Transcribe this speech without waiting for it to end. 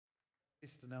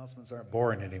These announcements aren't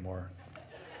boring anymore.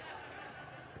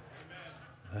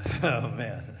 Oh,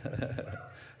 man.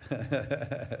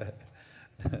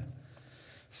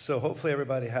 So hopefully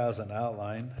everybody has an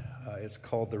outline. It's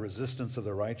called The Resistance of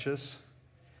the Righteous.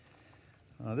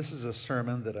 This is a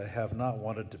sermon that I have not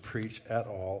wanted to preach at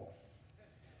all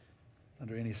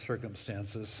under any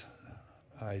circumstances.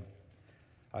 I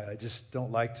just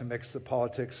don't like to mix the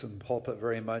politics and pulpit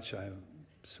very much.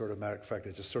 Matter of fact,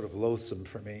 it's just sort of loathsome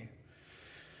for me.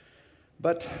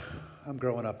 But I'm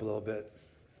growing up a little bit.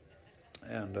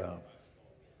 And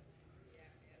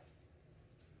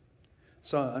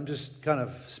so I'm just kind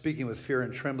of speaking with fear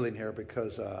and trembling here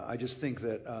because I just think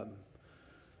that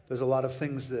there's a lot of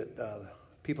things that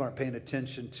people aren't paying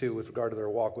attention to with regard to their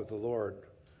walk with the Lord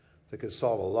that could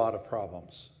solve a lot of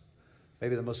problems.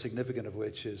 Maybe the most significant of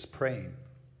which is praying,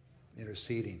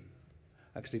 interceding,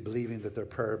 actually believing that their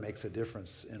prayer makes a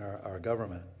difference in our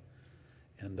government.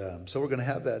 And so we're going to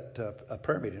have that a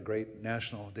prayer meeting, a great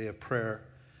national day of prayer.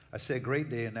 I say a great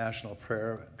day of national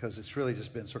prayer because it's really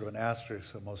just been sort of an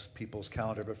asterisk on most people's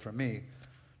calendar. But for me,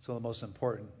 it's one of the most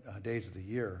important days of the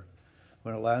year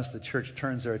when at last the church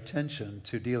turns their attention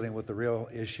to dealing with the real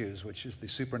issues, which is the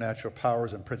supernatural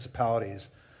powers and principalities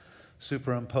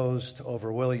superimposed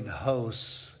over willing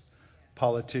hosts,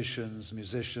 politicians,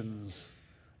 musicians,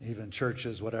 even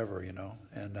churches, whatever,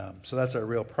 And so that's our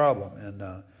real problem.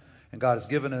 And God has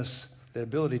given us the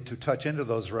ability to touch into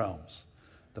those realms.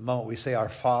 The moment we say our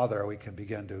Father, we can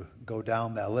begin to go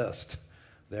down that list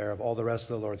there of all the rest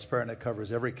of the Lord's Prayer, and it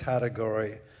covers every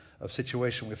category of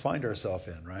situation we find ourselves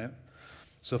in, right?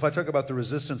 So if I talk about the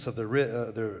resistance of the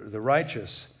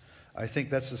righteous, I think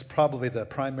that's just probably the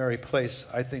primary place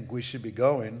I think we should be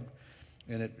going.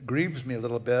 And it grieves me a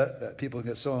little bit that people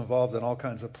get so involved in all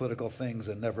kinds of political things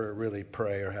and never really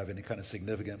pray or have any kind of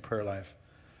significant prayer life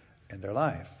in their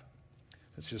life.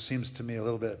 It just seems to me a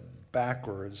little bit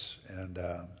backwards, and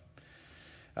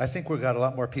I think we've got a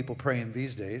lot more people praying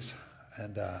these days,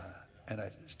 and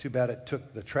it's too bad it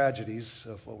took the tragedies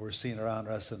of what we're seeing around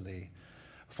us and the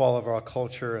fall of our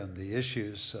culture and the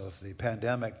issues of the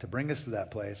pandemic to bring us to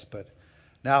that place. But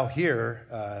now here,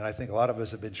 and I think a lot of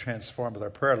us have been transformed with our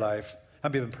prayer life.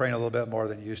 I'm even praying a little bit more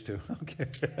than you used to. Okay,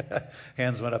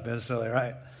 hands went up instantly,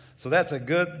 right? So that's a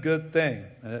good thing,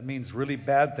 and it means really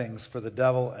bad things for the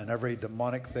devil and every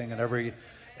demonic thing and every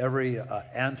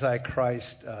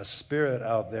antichrist spirit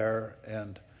out there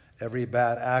and every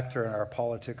bad actor in our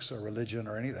politics or religion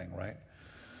or anything, right?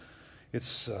 It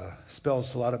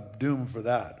spells a lot of doom for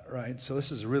that, right? So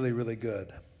this is really, really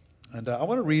good. And I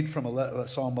want to read from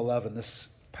Psalm 11. This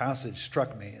passage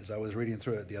struck me as I was reading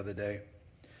through it the other day.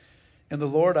 In the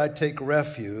Lord I take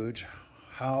refuge.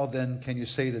 How then can you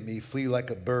say to me, flee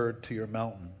like a bird to your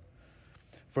mountain?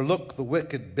 For look, the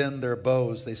wicked bend their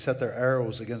bows. They set their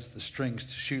arrows against the strings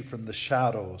to shoot from the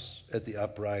shadows at the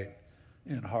upright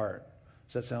in heart.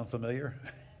 Does that sound familiar?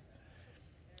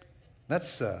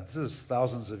 This is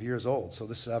thousands of years old, so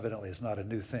this evidently is not a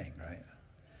new thing, right?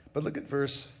 But look at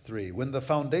verse 3. When the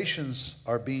foundations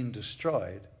are being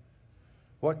destroyed,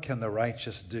 what can the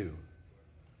righteous do?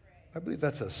 I believe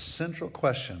that's a central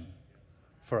question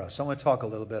for us. So I'm going to talk a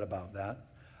little bit about that.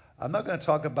 I'm not going to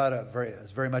talk about it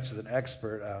very much as an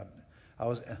expert.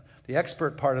 The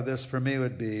expert part of this for me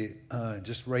would be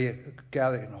just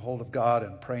gathering a hold of God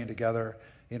and praying together,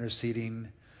 interceding.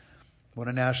 When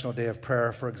a national day of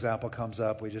prayer, for example, comes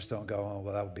up, we just don't go, oh,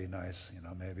 well, that would be nice.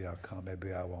 Maybe I'll come,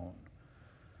 maybe I won't.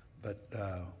 But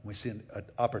we see an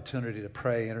opportunity to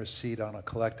pray, intercede on a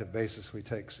collective basis. We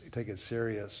take it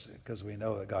serious because we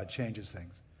know that God changes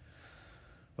things.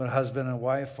 When a husband and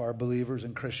wife are believers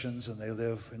and Christians and they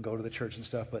live and go to the church and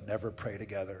stuff but never pray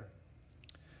together,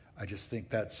 I just think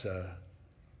that's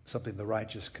something the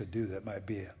righteous could do that might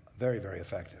be very, very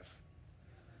effective.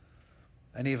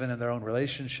 And even in their own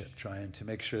relationship, trying to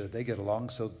make sure that they get along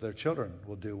so that their children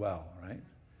will do well, right?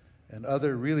 And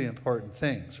other really important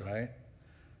things, right?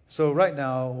 So right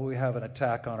now we have an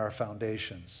attack on our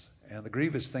foundations. And the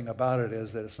grievous thing about it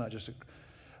is that it's not just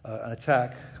an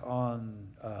attack on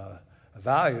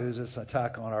values, it's an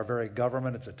attack on our very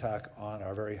government, it's an attack on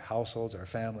our very households, our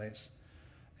families.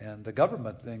 And the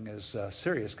government thing is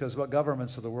serious because what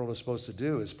governments of the world are supposed to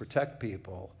do is protect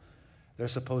people. They're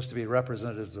supposed to be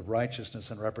representatives of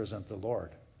righteousness and represent the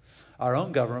Lord. Our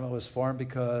own government was formed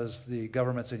because the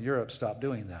governments in Europe stopped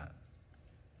doing that.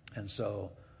 And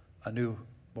so a new,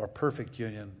 more perfect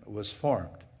union was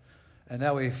formed. And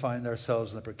now we find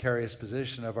ourselves in the precarious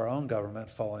position of our own government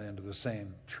falling into the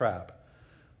same trap,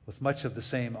 with much of the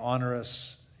same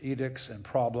onerous edicts and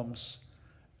problems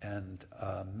and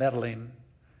meddling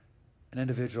in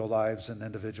individual lives and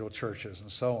individual churches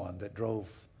and so on that drove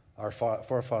our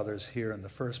forefathers here in the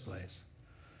first place.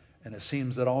 And it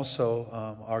seems that also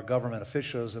our government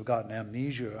officials have gotten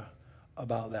amnesia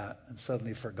about that and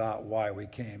suddenly forgot why we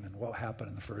came and what happened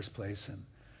in the first place. And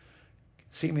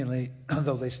seemingly,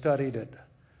 though they studied at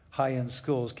high-end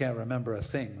schools, can't remember a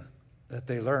thing that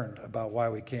they learned about why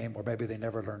we came, or maybe they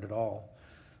never learned at all,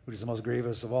 which is the most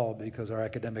grievous of all, because our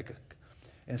academic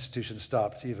institutions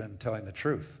stopped even telling the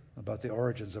truth about the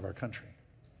origins of our country.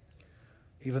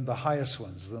 Even the highest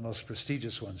ones, the most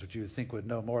prestigious ones, which you would think would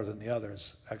know more than the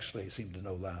others, actually seem to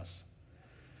know less.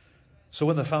 So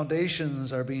when the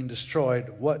foundations are being destroyed,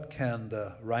 what can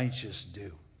the righteous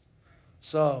do?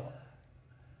 So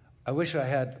I wish I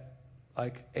had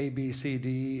like A, B, C,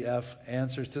 D, E, F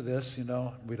answers to this,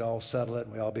 We'd all settle it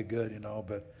and we'd all be good,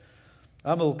 But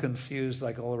I'm a little confused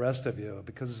like all the rest of you,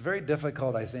 because it's very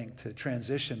difficult, I think, to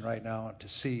transition right now to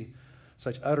see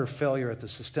such utter failure at the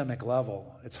systemic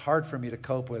level. It's hard for me to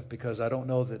cope with, because I don't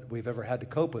know that we've ever had to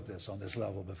cope with this on this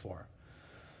level before.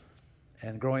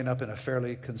 And growing up in a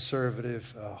fairly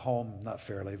conservative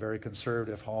very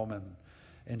conservative home, and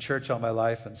in church all my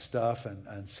life and stuff,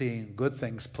 and seeing good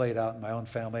things played out in my own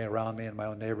family, around me, in my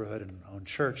own neighborhood, and own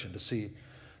church, and to see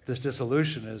this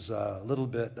dissolution is a little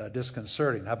bit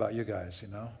disconcerting. How about you guys,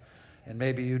 And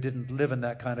maybe you didn't live in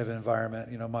that kind of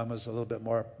environment. Mine was a little bit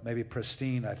more maybe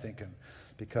pristine, I think, and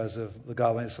because of the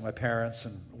godliness of my parents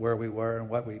and where we were and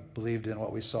what we believed in,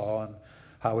 what we saw, and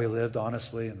how we lived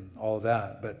honestly and all of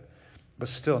that. But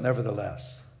still,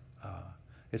 nevertheless,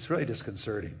 it's really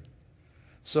disconcerting.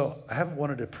 So I haven't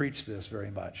wanted to preach this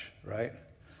very much, right?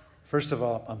 First of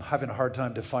all, I'm having a hard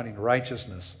time defining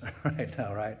righteousness right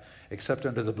now, right? Except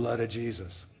under the blood of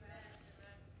Jesus.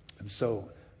 And so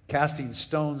casting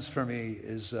stones for me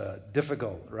is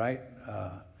difficult, right?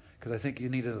 Because I think you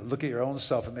need to look at your own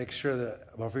self and make sure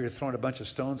that before you're throwing a bunch of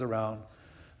stones around,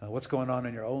 what's going on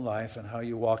in your own life and how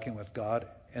you're walking with God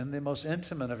in the most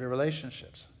intimate of your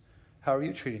relationships. How are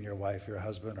you treating your wife, your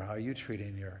husband, or how are you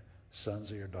treating your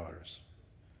sons or your daughters,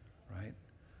 right?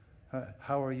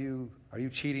 How are you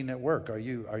cheating at work? Are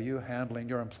you handling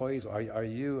your employees? Are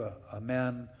you a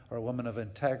man or a woman of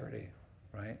integrity,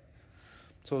 right?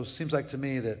 So it seems like to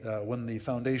me that when the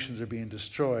foundations are being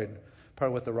destroyed, part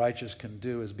of what the righteous can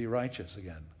do is be righteous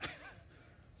again.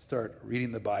 Start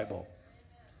reading the Bible,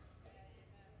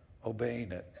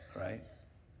 obeying it, right,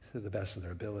 to the best of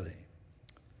their ability.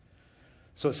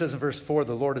 So it says in verse 4,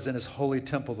 the Lord is in his holy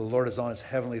temple. The Lord is on his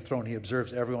heavenly throne. He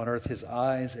observes everyone on earth. His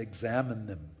eyes examine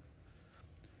them.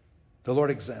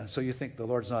 So you think the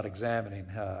Lord's not examining.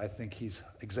 I think he's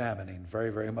examining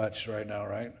very, very much right now,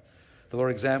 right? The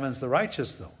Lord examines the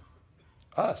righteous, though.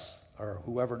 Us, or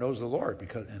whoever knows the Lord,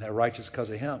 and are righteous because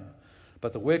of him.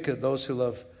 But the wicked, those who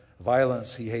love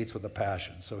violence, he hates with a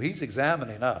passion. So he's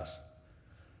examining us.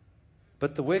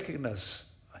 But the wickedness,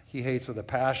 he hates with a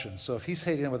passion. So if he's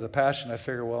hating with a passion, I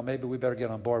figure, well, maybe we better get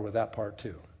on board with that part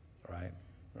too. Right?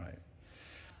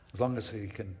 As long as he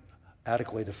can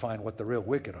adequately define what the real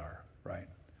wicked are. Right?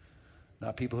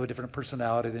 Not people who have a different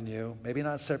personality than you. Maybe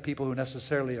not people who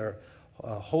necessarily are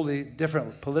wholly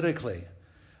different politically.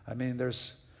 I mean,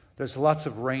 there's lots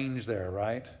of range there,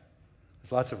 right?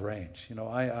 There's lots of range.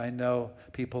 I know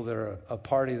people that are a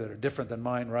party that are different than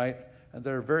mine, right? And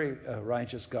they're very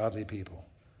righteous, godly people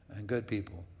and good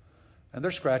people. And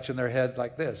they're scratching their head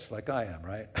like this, like I am,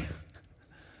 right?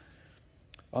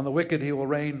 On the wicked he will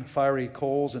rain fiery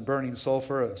coals and burning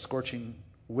sulfur. A scorching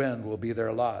wind will be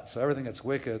their lot. So everything that's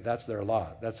wicked, that's their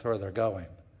lot. That's where they're going.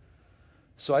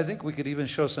 So I think we could even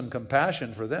show some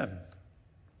compassion for them,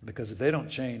 because if they don't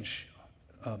change,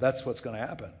 that's what's going to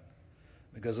happen.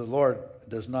 Because the Lord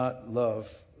does not love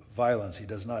violence. He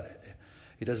does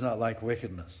not like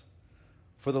wickedness.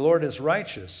 For the Lord is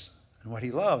righteous, and what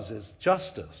he loves is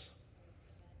justice,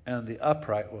 and the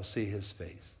upright will see his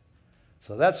face.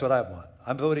 So that's what I want.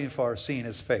 I'm voting for seeing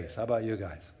his face. How about you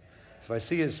guys? So if I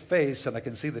see his face and I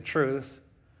can see the truth,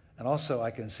 and also I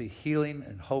can see healing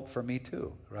and hope for me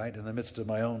too, right? In the midst of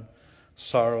my own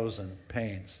sorrows and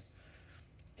pains.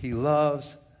 He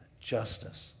loves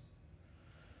justice.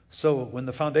 So when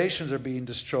the foundations are being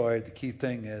destroyed, the key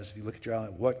thing is, if you look at your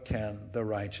outline, what can the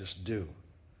righteous do?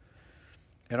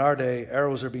 In our day,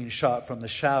 arrows are being shot from the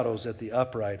shadows at the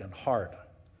upright in heart,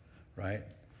 right?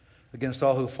 Against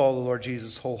all who follow the Lord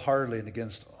Jesus wholeheartedly, and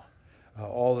against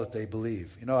all that they believe.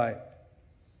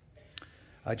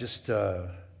 I just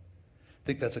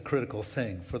think that's a critical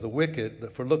thing. The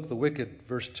wicked,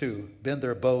 verse 2, bend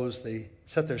their bows, they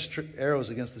set their arrows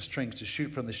against the strings to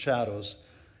shoot from the shadows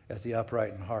at the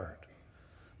upright in heart.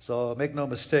 So make no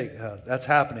mistake, that's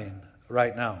happening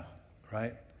right now,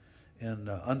 right? In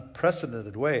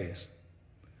unprecedented ways.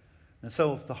 And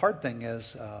so the hard thing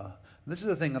is, this is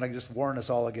the thing that I just warn us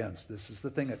all against. This is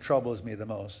the thing that troubles me the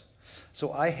most.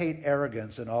 So I hate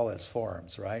arrogance in all its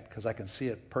forms, right? Because I can see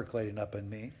it percolating up in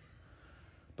me.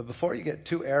 But before you get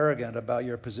too arrogant about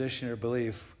your position or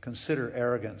belief, consider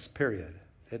arrogance, period.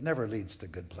 It never leads to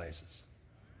good places.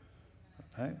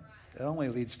 Right? It only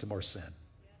leads to more sin.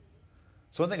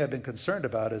 So one thing I've been concerned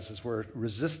about is we're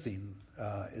resisting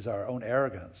is our own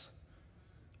arrogance,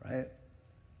 right?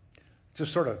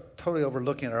 Just sort of totally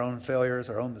overlooking our own failures,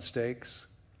 our own mistakes,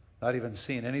 not even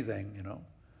seeing anything,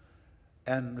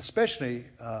 And especially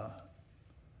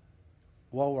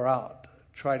while we're out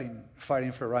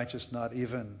fighting for righteousness, not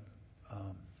even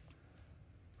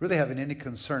really having any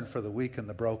concern for the weak and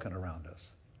the broken around us.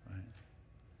 Right?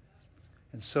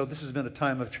 And so this has been a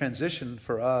time of transition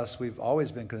for us. We've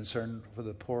always been concerned for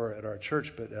the poor at our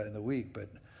church, but in the weak. But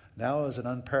now is an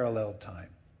unparalleled time.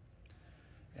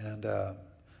 And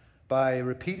by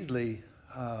repeatedly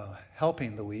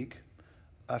helping the weak,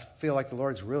 I feel like the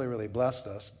Lord's really, really blessed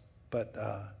us. But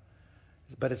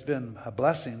it's been a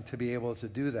blessing to be able to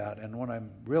do that. And what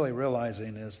I'm really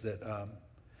realizing is that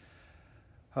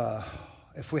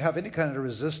if we have any kind of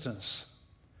resistance,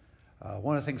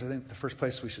 one of the things I think the first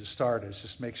place we should start is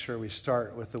just make sure we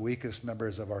start with the weakest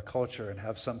members of our culture and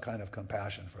have some kind of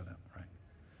compassion for them, right?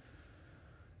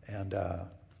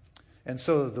 And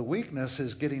so the weakness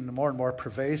is getting more and more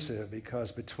pervasive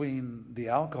because between the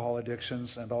alcohol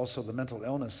addictions and also the mental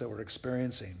illness that we're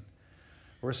experiencing,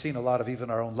 we're seeing a lot of even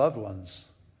our own loved ones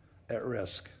at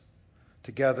risk,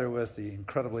 together with the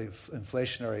incredibly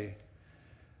inflationary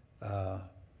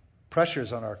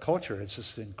pressures on our culture. It's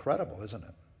just incredible, isn't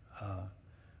it?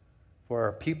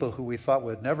 Where people who we thought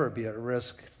would never be at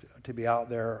risk to be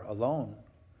out there alone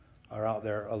are out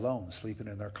there alone, sleeping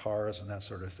in their cars and that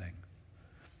sort of thing.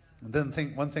 And then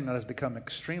one thing that I've become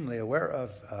extremely aware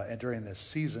of during this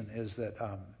season is that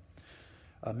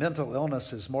mental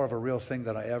illness is more of a real thing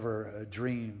than I ever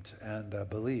dreamed and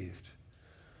believed.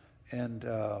 And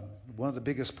one of the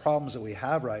biggest problems that we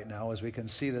have right now is we can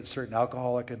see that certain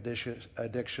alcoholic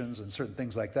addictions and certain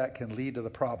things like that can lead to the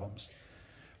problems,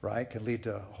 right? Can lead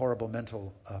to horrible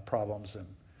mental problems and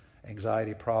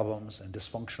anxiety problems and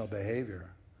dysfunctional behavior.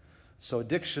 So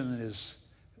addiction is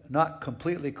not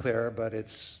completely clear, but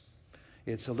it's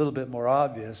a little bit more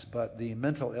obvious. But the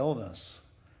mental illness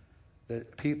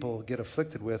that people get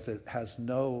afflicted with that has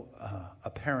no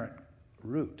apparent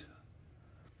root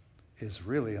is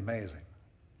really amazing.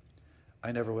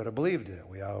 I never would have believed it.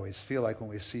 We always feel like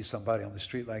when we see somebody on the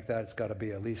street like that, it's got to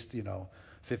be at least 50%,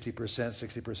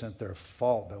 60% their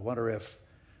fault. But I wonder if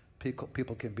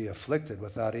people can be afflicted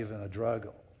without even a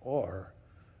drug or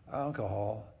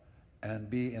alcohol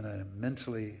and be in a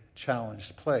mentally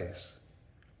challenged place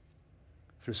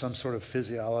through some sort of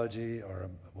physiology or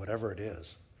whatever it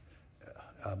is,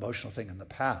 emotional thing in the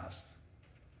past.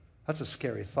 That's a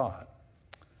scary thought.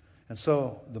 And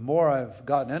so the more I've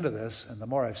gotten into this and the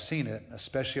more I've seen it,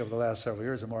 especially over the last several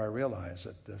years, the more I realize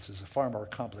that this is a far more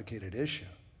complicated issue.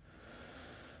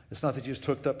 It's not that you just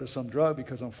hooked up to some drug,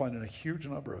 because I'm finding a huge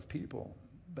number of people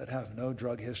that have no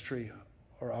drug history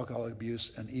or alcohol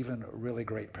abuse and even really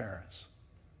great parents.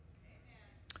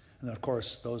 And then, of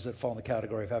course, those that fall in the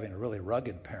category of having really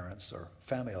rugged parents or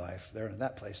family life, they're in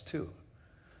that place too.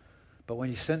 But when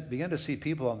you begin to see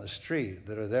people on the street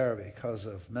that are there because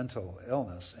of mental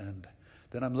illness, and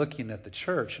then I'm looking at the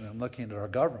church and I'm looking at our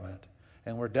government,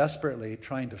 and we're desperately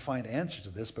trying to find answers to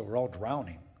this, but we're all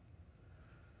drowning.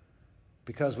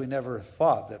 Because we never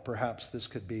thought that perhaps this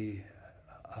could be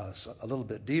a little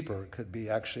bit deeper, it could be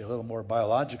actually a little more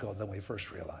biological than we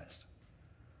first realized.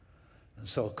 And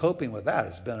so coping with that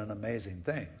has been an amazing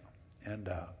thing. And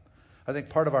I think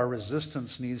part of our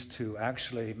resistance needs to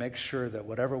actually make sure that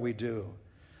whatever we do,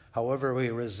 however we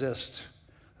resist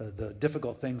the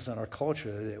difficult things in our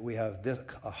culture, that we have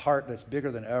a heart that's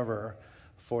bigger than ever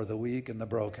for the weak and the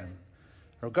broken,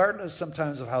 regardless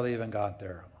sometimes of how they even got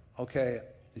there. Okay,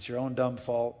 it's your own dumb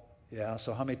fault. Yeah,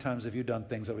 so how many times have you done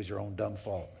things that was your own dumb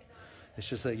fault? It's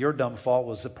just that your dumb fault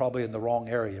was probably in the wrong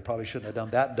area. You probably shouldn't have done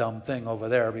that dumb thing over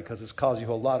there because it's caused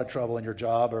you a lot of trouble in your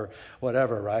job or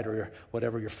whatever, right? Or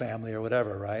your family or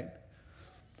whatever, right?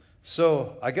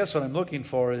 So I guess what I'm looking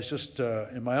for is just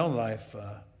in my own life,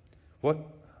 when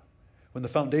the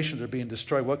foundations are being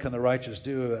destroyed, what can the righteous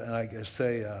do? And I guess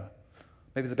say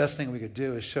maybe the best thing we could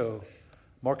do is show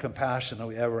more compassion than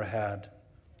we ever had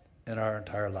in our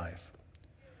entire life.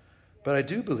 But I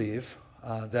do believe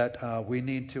that we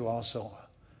need to also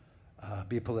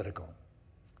be political.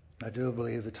 I do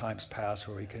believe the time's past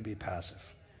where we can be passive.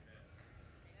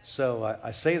 So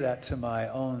I say that to my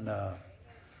own,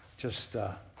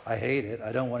 I hate it.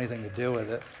 I don't want anything to do with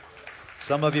it.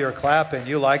 Some of you are clapping.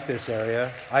 You like this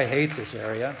area. I hate this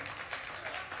area.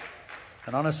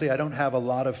 And honestly, I don't have a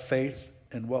lot of faith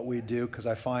in what we do because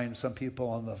I find some people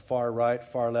on the far right,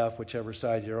 far left, whichever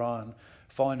side you're on,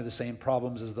 fall into the same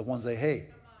problems as the ones they hate.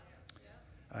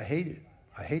 I hate it.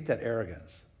 I hate that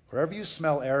arrogance. Wherever you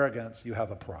smell arrogance, you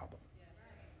have a problem.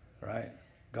 Right?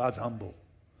 God's humble.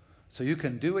 So you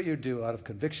can do what you do out of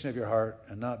conviction of your heart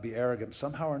and not be arrogant.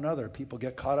 Somehow or another, people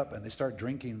get caught up and they start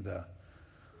drinking the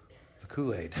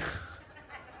Kool-Aid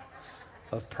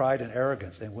of pride and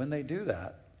arrogance. And when they do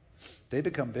that, they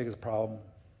become big as a problem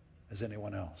as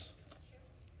anyone else.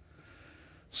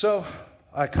 So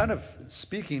I kind of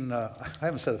speaking, I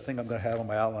haven't said a thing I'm going to have on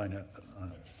my outline yet.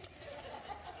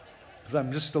 Because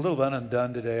I'm just a little bit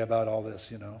undone today about all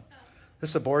this,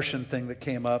 This abortion thing that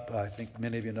came up, I think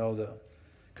many of you know the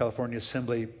California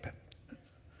Assembly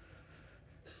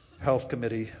Health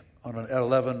Committee at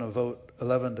 11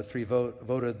 to 3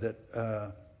 voted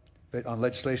that on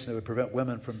legislation that would prevent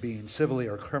women from being civilly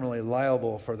or criminally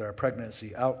liable for their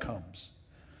pregnancy outcomes.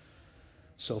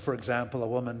 So, for example, a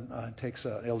woman takes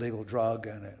an illegal drug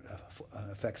and it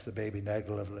affects the baby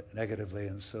negatively,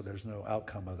 and so there's no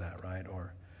outcome of that, right?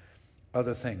 Or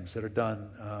other things that are done,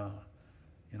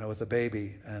 with the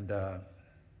baby, and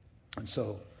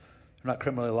so they're not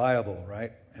criminally liable,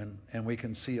 right? And we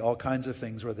can see all kinds of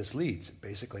things where this leads. It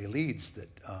basically leads that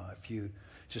if you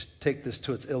just take this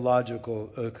to its illogical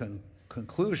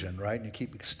conclusion, right? And you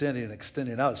keep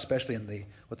extending out, especially in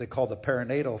what they call the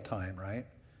perinatal time, right?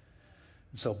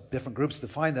 And so different groups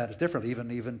define that as differently,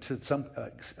 even to some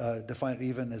define it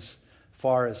even as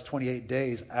far as 28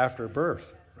 days after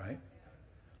birth, right?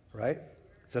 Right?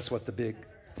 That's what the big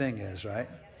thing is, right?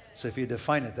 So if you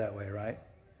define it that way, right?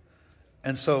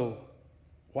 And so,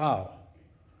 wow.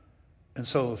 And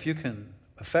so if you can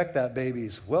affect that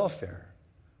baby's welfare,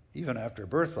 even after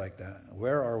birth like that,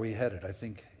 where are we headed? I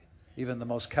think even the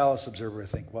most callous observer would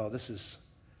think, well, this is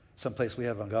someplace we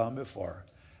haven't gone before.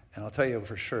 And I'll tell you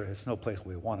for sure, it's no place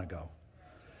we want to go.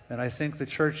 And I think the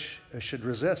church should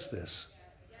resist this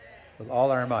with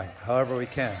all our might, however we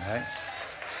can, right?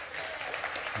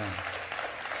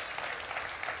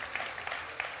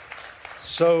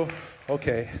 So,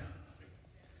 okay.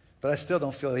 But I still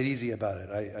don't feel easy about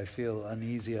it. I feel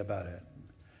uneasy about it.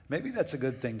 Maybe that's a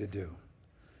good thing to do.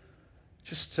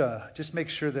 Just make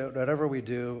sure that whatever we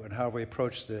do and how we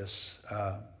approach this,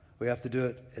 we have to do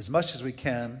it as much as we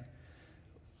can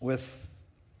with,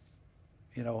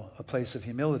 a place of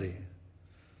humility.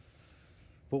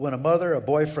 But when a mother, a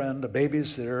boyfriend, a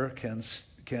babysitter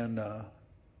can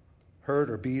hurt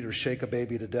or beat or shake a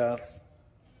baby to death,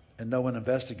 and no one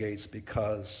investigates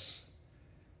because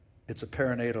it's a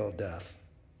perinatal death,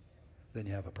 then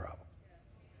you have a problem.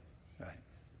 Right?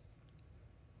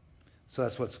 So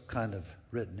that's what's kind of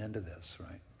written into this,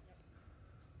 right?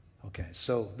 Okay,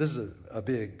 so this is a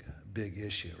big, big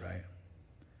issue, right?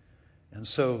 And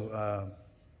so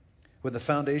when the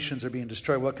foundations are being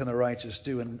destroyed, what can the righteous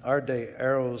do? In our day,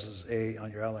 arrows, as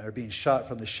on your outline, are being shot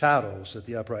from the shadows at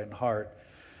the upright in heart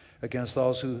against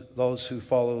those who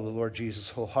follow the Lord Jesus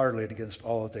wholeheartedly and against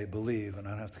all that they believe. And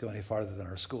I don't have to go any farther than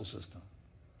our school system,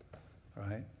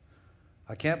 right?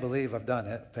 I can't believe I've done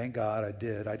it. Thank God I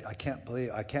did. I can't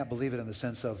believe it in the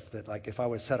sense of that, like if I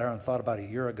would sat down and thought about it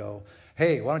a year ago,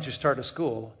 hey, why don't you start a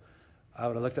school? I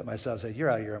would have looked at myself and said, you're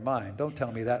out of your mind. Don't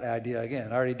tell me that idea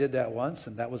again. I already did that once,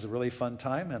 and that was a really fun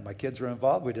time, and my kids were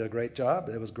involved. We did a great job.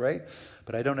 It was great,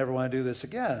 but I don't ever want to do this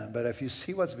again. But if you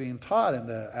see what's being taught and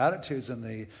the attitudes and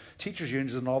the teachers'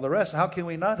 unions and all the rest, how can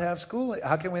we not have school?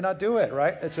 How can we not do it,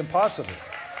 right? It's impossible.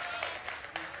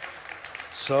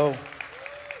 So,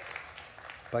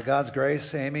 by God's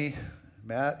grace, Amy,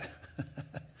 Matt,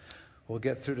 we'll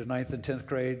get through to 9th and 10th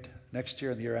grade next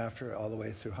year and the year after, all the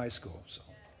way through high school.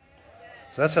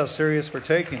 So that's how serious we're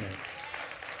taking it.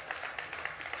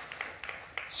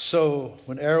 So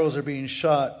when arrows are being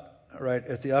shot right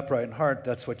at the upright in heart,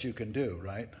 that's what you can do,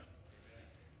 right?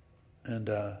 And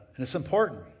it's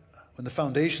important. When the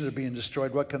foundations are being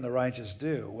destroyed, what can the righteous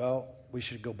do? Well, we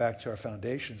should go back to our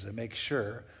foundations and make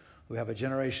sure we have a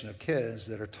generation of kids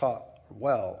that are taught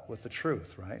well with the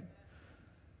truth, right?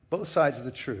 Both sides of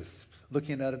the truth.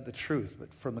 Looking at it, the truth,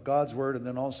 but from God's word, and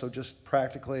then also just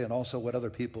practically, and also what other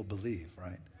people believe,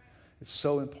 right? It's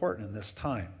so important in this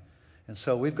time. And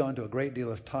so we've gone to a great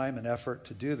deal of time and effort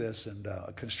to do this, and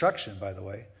construction, by the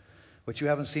way, which you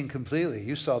haven't seen completely.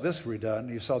 You saw this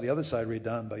redone, you saw the other side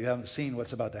redone, but you haven't seen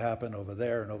what's about to happen over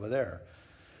there and over there,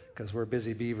 because we're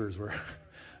busy beavers. We're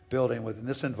building within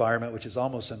this environment, which is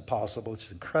almost impossible, which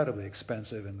is incredibly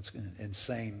expensive, and it's an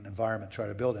insane environment to try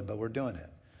to build in, but we're doing it.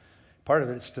 Part of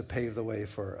it is to pave the way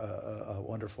for a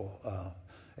wonderful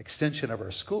extension of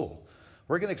our school.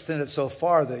 We're going to extend it so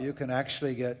far that you can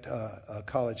actually get a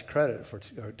college credit for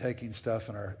taking stuff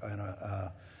in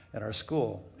our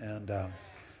school, and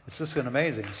it's just been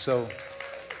amazing. So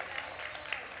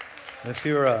if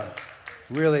you're a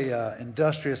really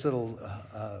industrious little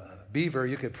beaver,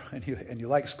 you could, and you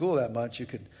like school that much, you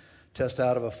could test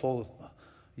out of a full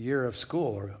year of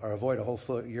school or avoid a whole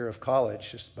full year of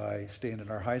college just by staying in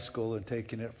our high school and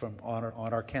taking it from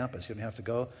on our campus. You don't have to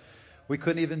go. We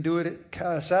couldn't even do it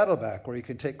at Saddleback, where you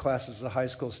can take classes as a high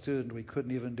school student. We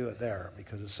couldn't even do it there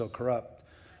because it's so corrupt.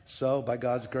 So by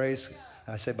God's grace,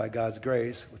 I say by God's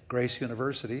grace, with Grace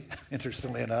University,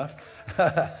 interestingly enough,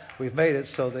 we've made it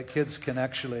so that kids can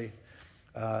actually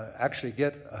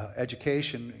get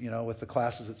education, with the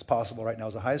classes it's possible right now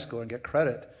as a high school, and get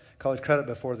college credit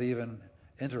before they even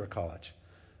enter a college.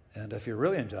 And if you're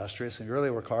really industrious and you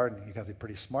really work hard and you got to be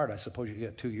pretty smart, I suppose you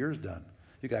get 2 years done.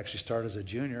 You could actually start as a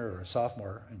junior or a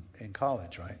sophomore in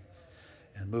college, right?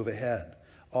 And move ahead.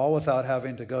 All without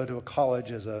having to go to a college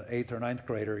as an 8th or 9th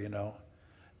grader,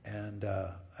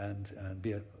 and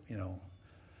be,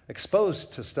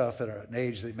 exposed to stuff at an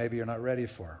age that maybe you're not ready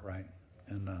for, right?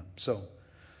 And so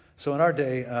in our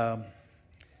day,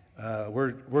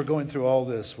 we're going through all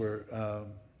this.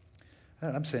 I'm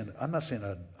not saying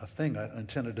a thing I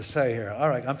intended to say here. All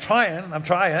right, I'm trying.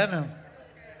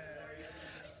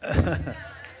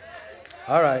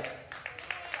 All right.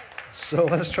 So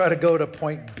let's try to go to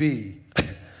point B.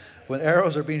 When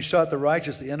arrows are being shot at the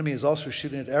righteous, the enemy is also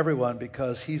shooting at everyone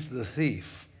because he's the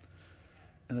thief.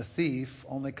 And the thief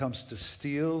only comes to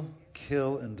steal,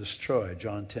 kill, and destroy.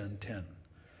 John 10:10.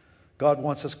 God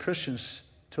wants us Christians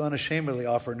to unashamedly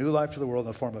offer new life to the world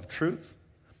in the form of truth,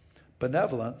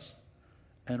 benevolence,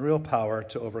 and real power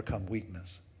to overcome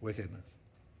wickedness.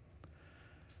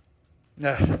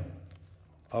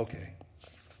 Okay.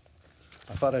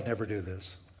 I thought I'd never do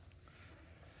this.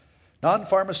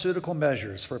 Non-pharmaceutical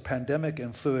measures for pandemic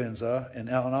influenza in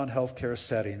non-healthcare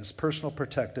settings, personal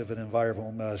protective and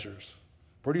environmental measures.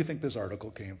 Where do you think this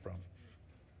article came from?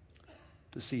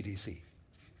 The CDC.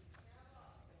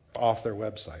 Off their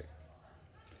website.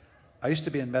 I used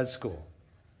to be in med school.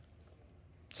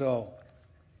 So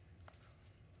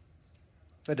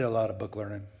I did a lot of book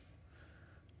learning,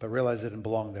 but realized I didn't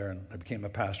belong there, and I became a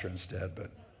pastor instead. But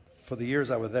for the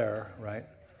years I was there, right,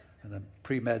 and then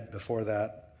pre-med before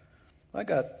that, I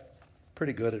got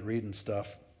pretty good at reading stuff,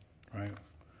 right?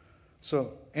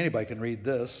 So anybody can read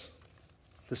this.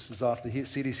 This is off the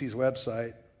CDC's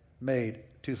website, May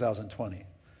 2020.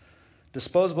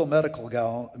 Disposable medical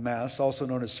masks, also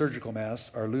known as surgical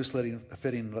masks, are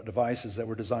loose-fitting devices that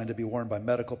were designed to be worn by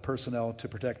medical personnel to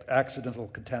protect accidental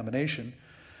contamination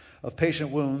of patient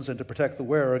wounds and to protect the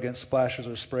wearer against splashes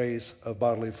or sprays of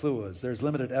bodily fluids. There's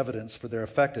limited evidence for their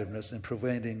effectiveness in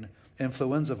preventing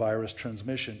influenza virus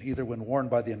transmission, either when worn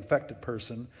by the infected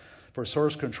person for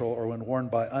source control or when worn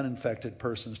by uninfected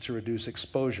persons to reduce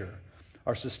exposure.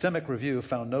 Our systemic review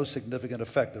found no significant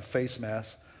effect of face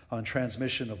masks on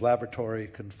transmission of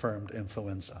laboratory-confirmed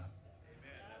influenza.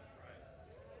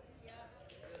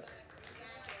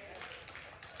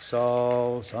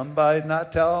 So somebody's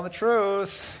not telling the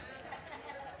truth.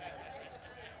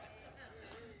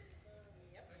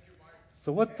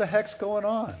 So what the heck's going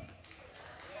on?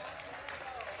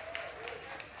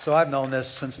 So I've known this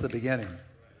since the beginning.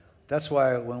 That's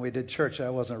why when we did church, I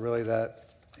wasn't really that,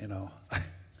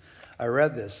 I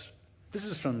read this. This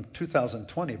is from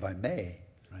 2020 by May,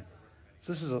 right?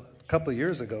 So this is a couple of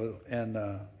years ago. And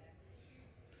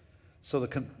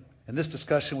in this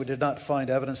discussion, we did not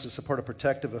find evidence to support a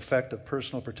protective effect of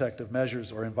personal protective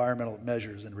measures or environmental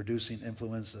measures in reducing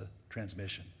influenza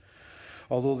transmission.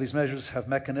 Although these measures have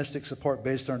mechanistic support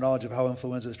based on our knowledge of how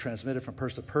influenza is transmitted from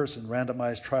person to person,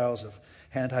 randomized trials of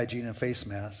hand hygiene and face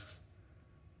masks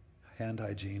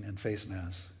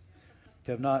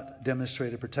have not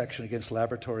demonstrated protection against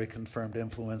laboratory-confirmed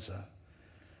influenza.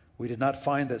 We did not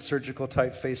find that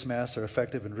surgical-type face masks are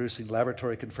effective in reducing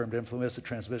laboratory-confirmed influenza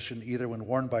transmission, either when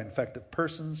worn by infected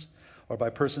persons or by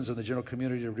persons in the general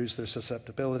community to reduce their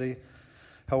susceptibility.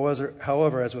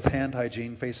 However, as with hand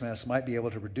hygiene, face masks might be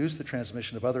able to reduce the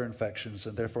transmission of other infections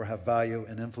and therefore have value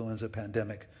in influenza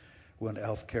pandemic when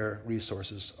healthcare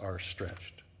resources are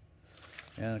stretched.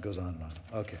 And it goes on and on.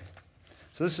 Okay.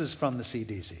 So this is from the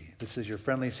CDC. This is your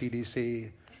friendly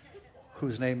CDC,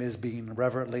 whose name is being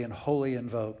reverently and wholly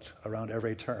invoked around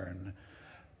every turn.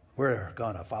 We're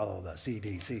going to follow the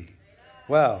CDC.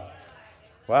 Well,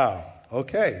 wow.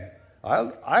 Okay.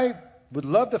 I would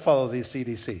love to follow the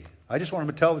CDC. I just want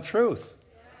them to tell the truth.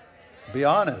 Be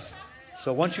honest.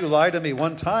 So once you lie to me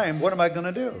one time, what am I going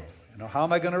to do? How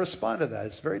am I going to respond to that?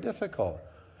 It's very difficult.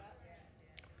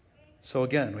 So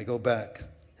again, we go back.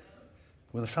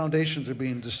 When the foundations are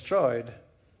being destroyed,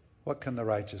 what can the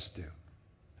righteous do?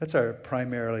 That's our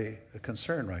primarily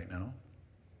concern right now.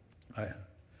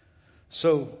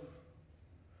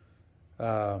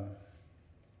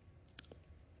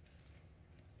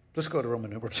 Let's go to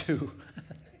Roman number 2.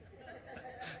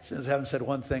 Since I haven't said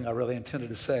one thing I really intended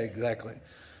to say exactly.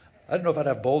 I don't know if I'd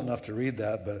have bold enough to read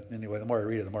that, but anyway, the more I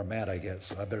read it, the more mad I get.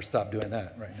 So I better stop doing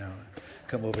that right now.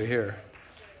 Come over here.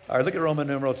 All right, look at Roman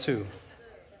numeral 2.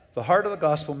 The heart of the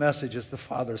gospel message is the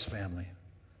Father's family.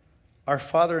 Our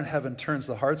Father in heaven turns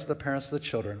the hearts of the parents to the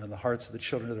children and the hearts of the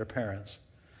children to their parents.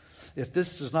 If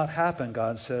this does not happen,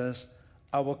 God says,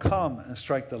 I will come and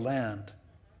strike the land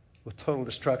with total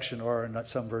destruction, or in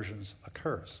some versions, a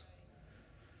curse.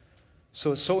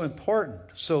 So it's so important.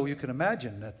 So you can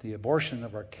imagine that the abortion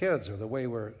of our kids, or the way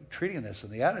we're treating this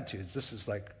and the attitudes, this is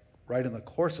like right in the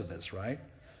course of this, right?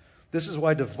 This is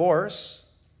why divorce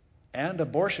and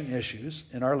abortion issues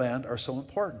in our land are so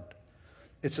important.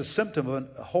 It's a symptom of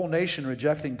a whole nation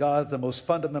rejecting God at the most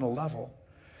fundamental level.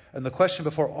 And the question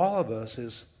before all of us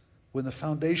is, when the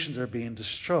foundations are being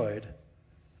destroyed,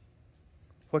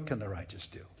 what can the righteous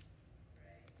do?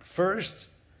 First,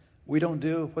 we don't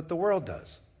do what the world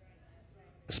does.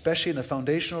 Especially in the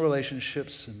foundational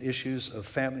relationships and issues of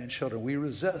family and children, we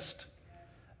resist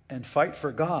and fight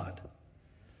for God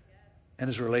and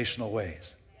His relational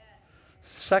ways.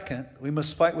 Second, we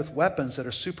must fight with weapons that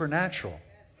are supernatural.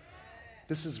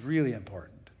 This is really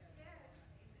important.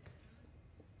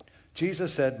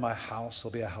 Jesus said, my house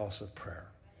will be a house of prayer.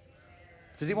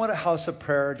 Did He want a house of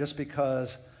prayer just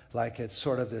because, like, it's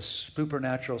sort of this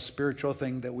supernatural, spiritual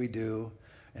thing that we do?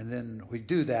 And then we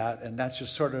do that, and that's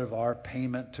just sort of our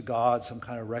payment to God, some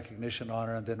kind of recognition,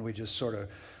 honor, and then we just sort of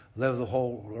live the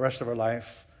whole rest of our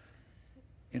life,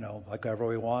 like whatever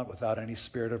we want, without any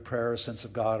spirit of prayer or sense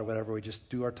of God or whatever. We just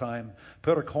do our time,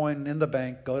 put our coin in the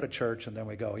bank, go to church, and then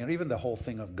we go. Even the whole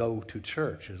thing of go to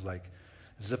church is like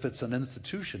as if it's an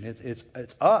institution.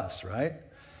 It's us, right?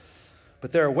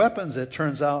 But there are weapons, it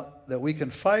turns out, that we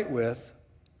can fight with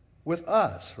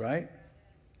us, right?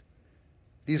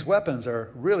 These weapons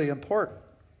are really important.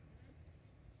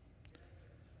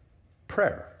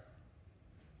 Prayer,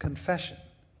 confession,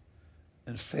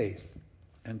 and faith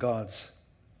in God's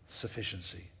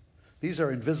sufficiency. These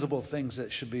are invisible things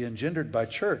that should be engendered by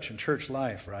church and church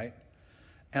life, right?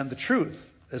 And the truth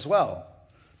as well.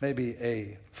 Maybe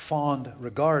a fond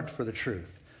regard for the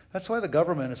truth. That's why the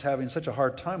government is having such a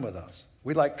hard time with us.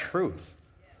 We like truth.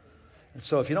 And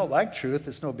so if you don't like truth,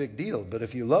 it's no big deal. But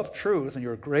if you love truth and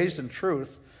you're raised in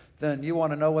truth, then you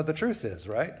want to know what the truth is,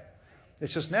 right?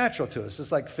 It's just natural to us.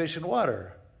 It's like fish in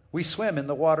water. We swim in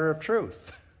the water of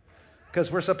truth because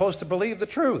we're supposed to believe the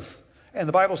truth. And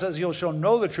the Bible says you shall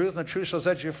know the truth and the truth shall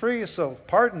set you free. So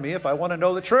pardon me if I want to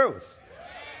know the truth.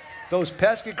 Those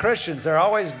pesky Christians, they're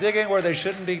always digging where they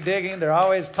shouldn't be digging. They're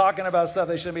always talking about stuff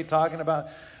they shouldn't be talking about.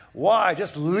 Why?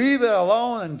 Just leave it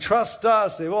alone and trust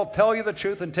us. They will tell you the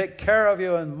truth and take care of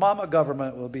you, and Mama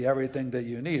Government will be everything that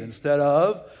you need instead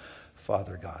of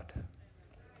Father God.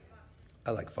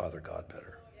 I like Father God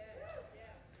better.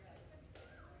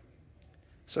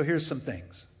 So here's some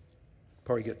things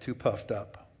before we get too puffed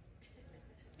up.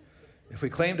 If we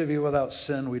claim to be without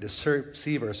sin, we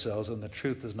deceive ourselves and the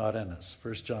truth is not in us.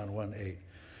 1 John 1:8.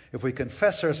 If we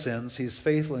confess our sins, He's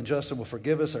faithful and just and will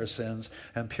forgive us our sins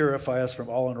and purify us from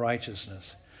all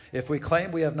unrighteousness. If we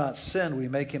claim we have not sinned, we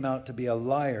make Him out to be a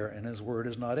liar and His word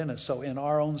is not in us. So in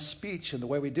our own speech and the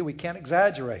way we do, we can't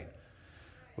exaggerate.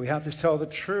 We have to tell the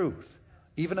truth.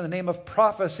 Even in the name of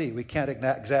prophecy, we can't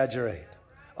exaggerate.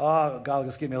 Oh, God,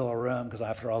 just give me a little room because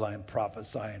after all, I'm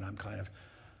prophesying.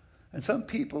 And some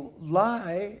people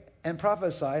lie and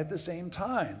prophesy at the same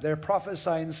time. They're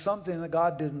prophesying something that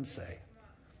God didn't say.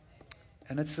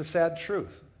 And it's the sad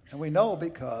truth. And we know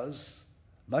because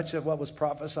much of what was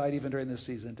prophesied even during this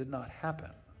season did not happen.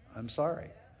 I'm sorry.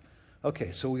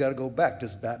 Okay, so we got to go back.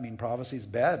 Does that mean prophecy is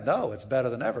bad? No, it's better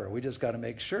than ever. We just got to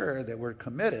make sure that we're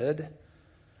committed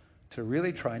to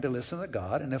really trying to listen to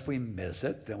God. And if we miss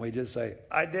it, then we just say,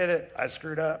 I did it. I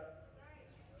screwed up.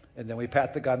 And then we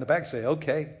pat the God on the back and say,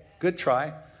 okay, good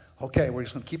try. Okay, we're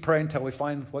just going to keep praying until we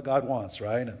find what God wants,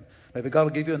 right? And maybe God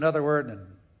will give you another word and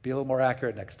be a little more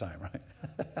accurate next time, right?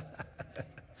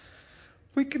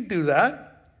 We can do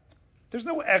that. There's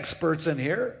no experts in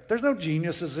here. There's no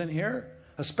geniuses in here.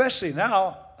 Especially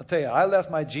now, I'll tell you, I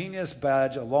left my genius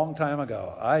badge a long time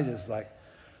ago. I just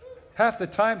half the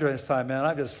time during this time, man,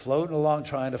 I'm just floating along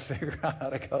trying to figure out how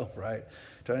to go, right?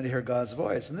 Trying to hear God's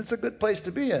voice. And it's a good place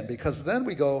to be in because then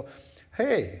we go,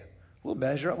 hey,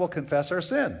 we'll confess our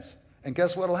sins. And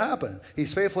guess what will happen?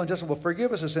 He's faithful and just and will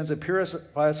forgive us our sins and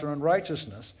purify us from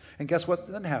unrighteousness. And guess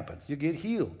what then happens? You get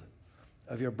healed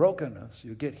of your brokenness.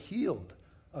 You get healed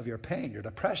of your pain, your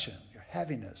depression, your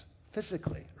heaviness,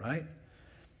 physically, right?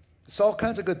 So all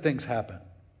kinds of good things happen,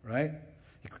 right?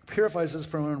 He purifies us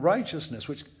from unrighteousness,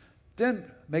 which then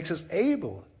makes us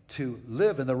able to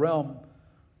live in the realm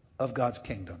of God's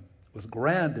kingdom with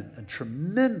grand and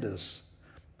tremendous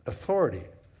authority.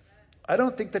 I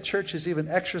don't think the church has even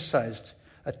exercised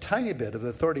a tiny bit of the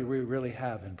authority we really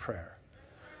have in prayer.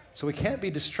 So we can't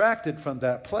be distracted from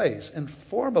that place. And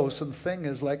foremost, the thing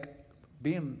is like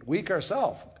being weak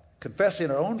ourselves,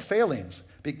 confessing our own failings.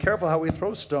 Be careful how we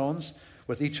throw stones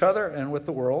with each other and with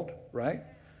the world, right?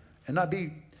 And not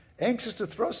be anxious to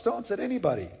throw stones at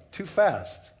anybody too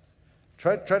fast.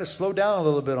 Try to slow down a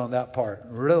little bit on that part,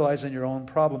 realizing your own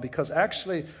problem, because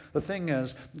actually the thing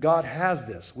is, God has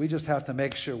this. We just have to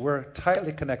make sure we're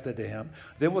tightly connected to Him.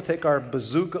 Then we'll take our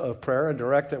bazooka of prayer and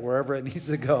direct it wherever it needs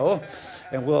to go,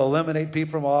 and we'll eliminate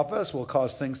people from office. We'll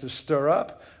cause things to stir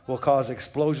up. We'll cause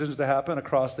explosions to happen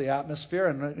across the atmosphere.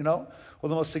 And, well, the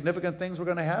most significant things we're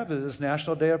going to have is this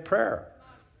National Day of Prayer.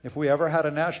 If we ever had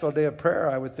a National Day of Prayer,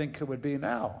 I would think it would be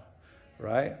now,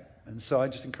 right? And so I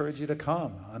just encourage you to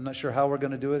come. I'm not sure how we're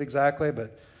going to do it exactly,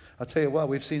 but I'll tell you what,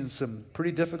 we've seen some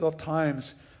pretty difficult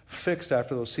times fixed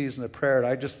after those seasons of prayer. And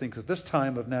I just think that this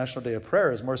time of National Day of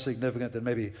Prayer is more significant than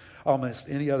maybe almost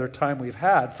any other time we've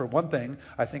had. For one thing,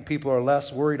 I think people are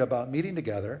less worried about meeting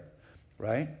together,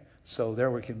 right? So there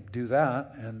we can do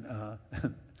that. And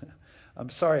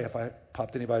I'm sorry if I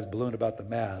popped anybody's balloon about the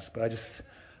mask, but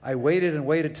I waited and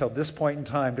waited till this point in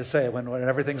time to say it when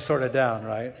everything's sorted down,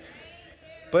 right?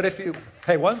 But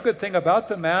one good thing about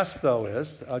the mask, though,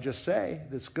 is, I'll just say,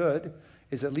 that's good,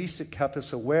 is at least it kept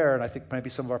us aware, and I think maybe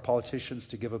some of our politicians,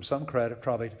 to give them some credit,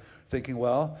 probably thinking,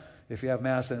 well, if you have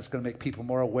masks, then it's going to make people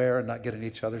more aware and not get in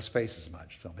each other's face as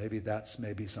much. So maybe that's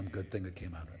some good thing that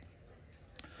came out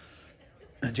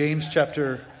of it. James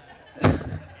chapter...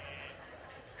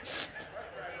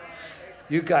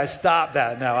 You guys stop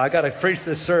that now. I got to preach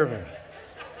this sermon.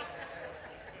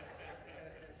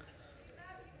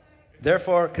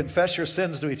 Therefore, confess your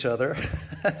sins to each other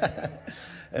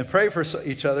and pray for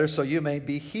each other so you may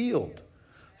be healed.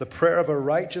 The prayer of a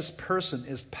righteous person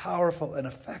is powerful and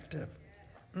effective.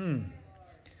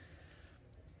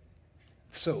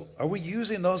 So, are we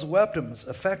using those weapons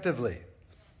effectively?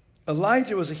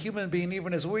 Elijah was a human being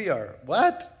even as we are.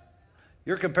 What?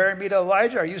 You're comparing me to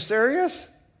Elijah? Are you serious?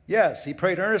 Yes, he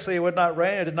prayed earnestly it would not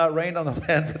rain. It did not rain on the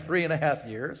land for 3.5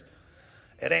 years.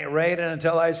 It ain't raining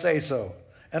until I say so.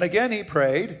 And again he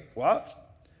prayed,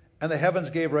 what? And the heavens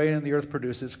gave rain and the earth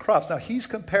produced its crops. Now he's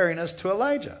comparing us to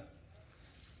Elijah.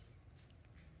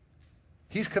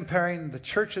 He's comparing the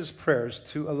church's prayers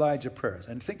to Elijah's prayers.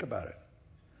 And think about it.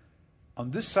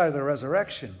 On this side of the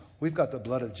resurrection, we've got the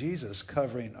blood of Jesus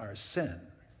covering our sin.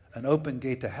 An open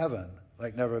gate to heaven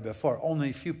like never before. Only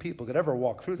a few people could ever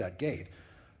walk through that gate.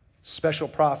 Special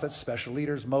prophets, special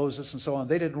leaders, Moses and so on,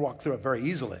 they didn't walk through it very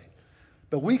easily.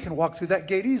 But we can walk through that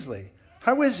gate easily.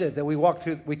 How is it that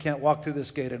we can't walk through this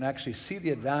gate and actually see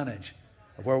the advantage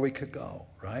of where we could go,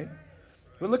 right?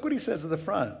 Well, look what he says at the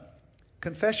front.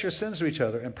 Confess your sins to each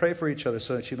other and pray for each other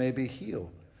so that you may be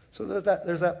healed. So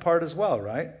there's that part as well,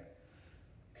 right?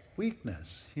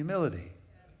 Weakness, humility,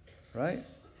 right?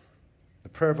 The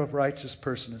prayer of a righteous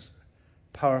person is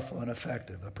powerful and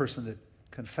effective. A person that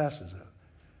confesses it,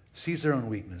 sees their own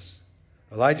weakness.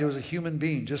 Elijah was a human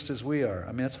being just as we are.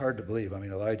 I mean, it's hard to believe.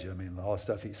 Elijah, all the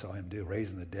stuff he saw him do,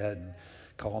 raising the dead and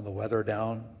calling the weather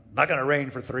down. Not going to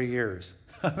rain for 3 years.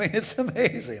 It's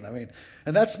amazing.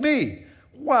 And that's me.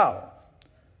 Wow.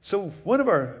 So one of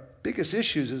our biggest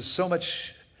issues is so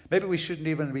much, maybe we shouldn't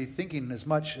even be thinking as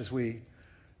much as we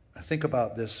think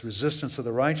about this resistance of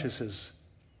the righteous is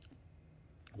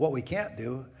what we can't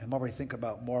do, and more we think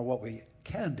about more what we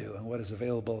can do and what is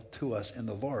available to us in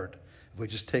the Lord. If we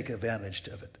just take advantage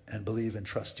of it and believe and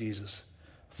trust Jesus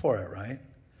for it, right?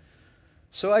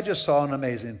 So I just saw an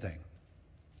amazing thing.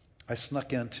 I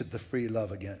snuck into the Free to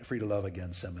Love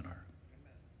Again seminar.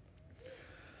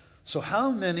 So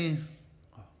how many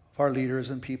of our leaders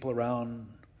and people around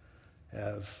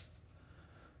have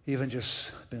even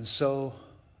just been so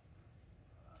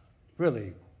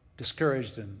really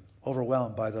discouraged and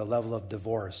overwhelmed by the level of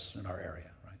divorce in our area,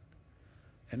 right?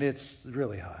 And it's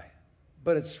really high.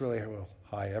 But it's really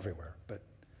high everywhere.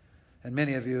 And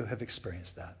many of you have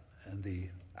experienced that and the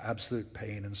absolute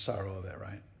pain and sorrow of it,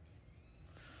 right?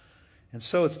 And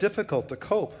so it's difficult to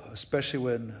cope, especially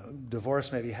when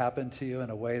divorce maybe happened to you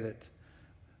in a way that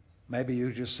maybe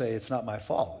you just say, it's not my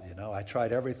fault, I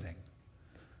tried everything.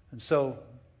 And so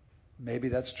maybe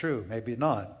that's true, maybe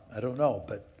not. I don't know.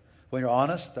 But when you're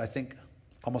honest, I think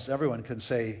almost everyone can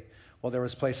say, well, there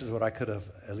was places where I could have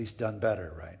at least done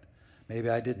better, right? Maybe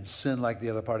I didn't sin like the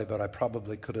other party, but I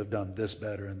probably could have done this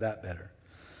better and that better.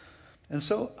 And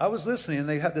so I was listening, and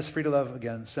they had this Free to Love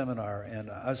Again seminar, and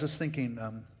I was just thinking,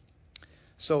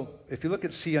 so if you look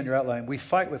at C on your outline, we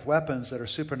fight with weapons that are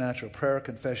supernatural: prayer,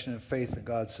 confession, and faith in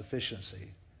God's sufficiency.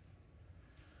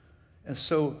 And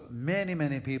so many,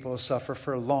 many people suffer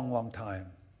for a long, long time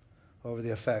over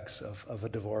the effects of a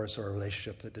divorce or a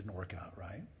relationship that didn't work out,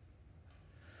 right?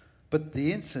 But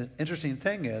the interesting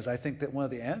thing is, I think that one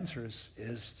of the answers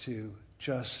is to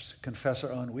just confess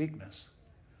our own weakness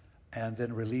and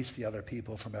then release the other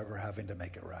people from ever having to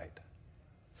make it right.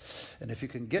 And if you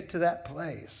can get to that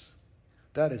place,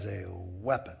 that is a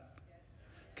weapon.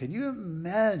 Can you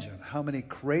imagine how many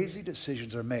crazy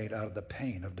decisions are made out of the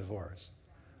pain of divorce?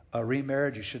 A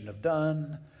remarriage you shouldn't have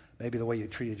done, maybe the way you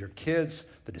treated your kids,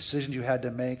 the decisions you had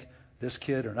to make, this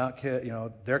kid or not kid,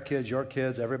 their kids, your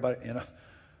kids, everybody,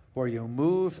 where you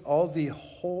moved all the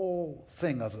whole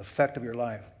thing of the effect of your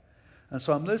life. And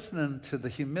so I'm listening to the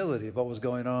humility of what was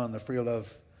going on in the Free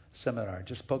Love seminar. I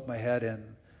just poked my head in,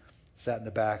 sat in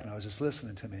the back, and I was just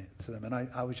listening to them. And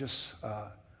I was just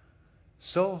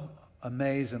so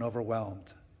amazed and overwhelmed.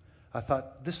 I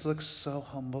thought, this looks so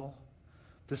humble.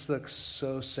 This looks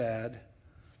so sad.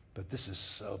 But this is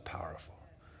so powerful.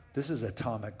 This is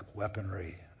atomic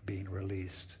weaponry being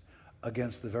released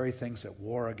against the very things that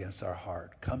war against our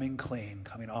heart. Coming clean,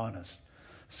 coming honest.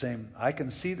 Saying, I can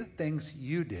see the things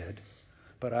you did,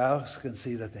 but I also can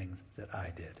see the things that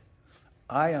I did.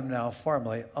 I am now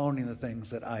formally owning the things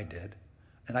that I did,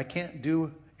 and I can't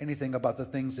do anything about the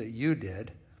things that you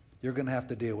did. You're going to have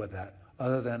to deal with that,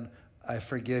 other than I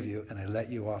forgive you and I let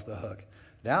you off the hook.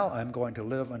 Now I'm going to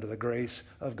live under the grace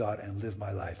of God and live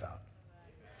my life out.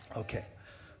 Okay,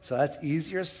 so that's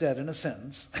easier said in a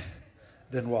sentence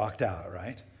than walked out,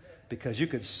 right? Because you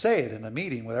could say it in a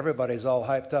meeting where everybody's all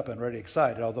hyped up and ready,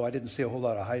 excited, although I didn't see a whole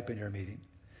lot of hype in your meeting.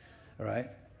 Right?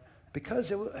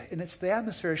 Because it's the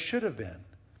atmosphere it should have been.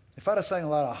 If I'd have sang a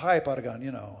lot of hype, I'd have gone,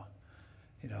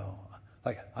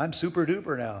 like, I'm super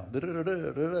duper now.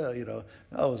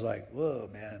 I was like, whoa,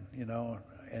 man,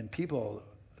 and people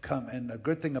come. And the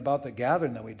good thing about the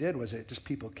gathering that we did was it just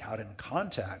people got in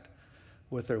contact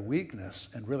with their weakness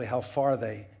and really how far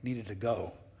they needed to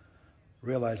go,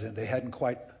 realizing they hadn't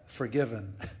quite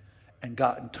forgiven and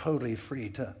gotten totally free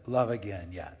to love again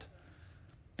yet.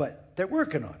 But they're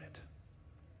working on it.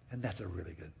 And that's a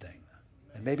really good thing.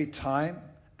 And maybe time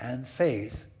and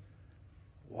faith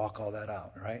walk all that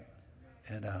out, right?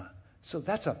 And so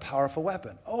that's a powerful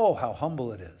weapon. Oh, how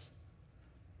humble it is.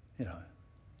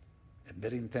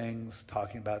 Admitting things,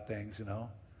 talking about things,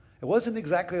 It wasn't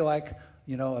exactly like,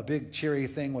 a big cheery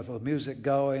thing with the music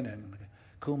going and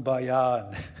kumbaya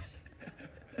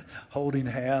and holding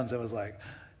hands. It was like,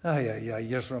 oh, yeah, you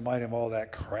just remind him all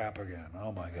that crap again.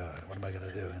 Oh, my God, what am I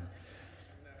going to do?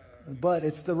 But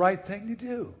it's the right thing to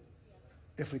do.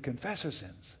 If we confess our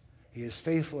sins, He is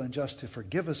faithful and just to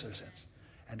forgive us our sins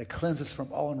and to cleanse us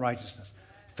from all unrighteousness.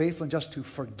 Faithful and just to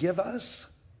forgive us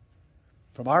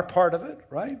from our part of it,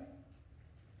 right?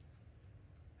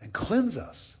 And cleanse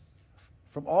us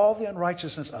from all the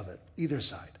unrighteousness of it, either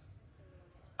side.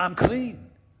 I'm clean.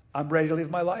 I'm ready to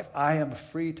live my life. I am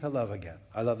free to love again.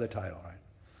 I love the title, right?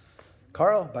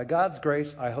 Carl, by God's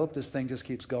grace, I hope this thing just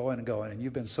keeps going and going. And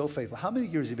you've been so faithful. How many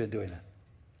years have you been doing that?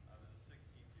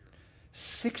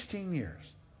 16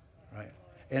 years. Right?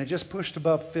 And it just pushed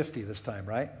above 50 this time,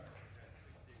 right?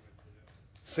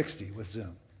 60 with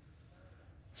Zoom.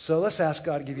 So let's ask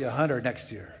God to give you 100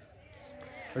 next year.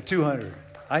 Or 200.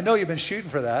 I know you've been shooting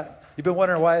for that. You've been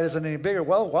wondering why it isn't any bigger.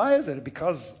 Well, why is it?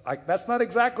 Because that's not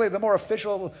exactly the more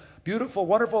official, beautiful,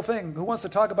 wonderful thing. Who wants to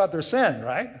talk about their sin,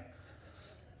 right?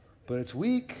 But it's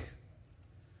weak,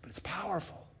 but it's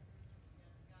powerful.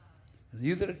 And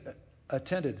you that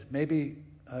attended, maybe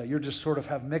you're just sort of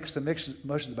have mixed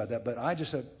emotions about that, but I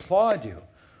just applaud you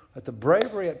at the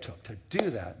bravery it took to do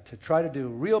that, to try to do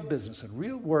real business and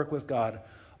real work with God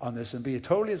on this and be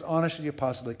totally as honest as you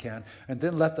possibly can, and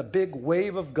then let the big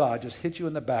wave of God just hit you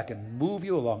in the back and move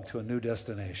you along to a new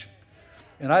destination.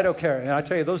 And I don't care. And I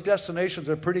tell you, those destinations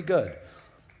are pretty good.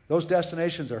 Those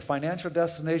destinations are financial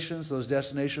destinations. Those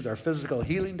destinations are physical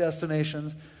healing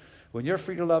destinations. When you're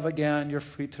free to love again, you're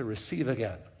free to receive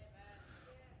again.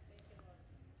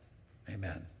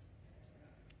 Amen.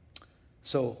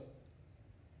 So,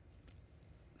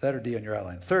 letter D on your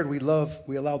outline. Third, we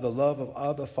allow the love of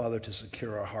Abba Father to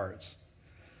secure our hearts.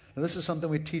 Now, this is something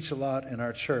we teach a lot in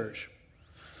our church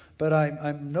But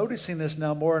I'm noticing this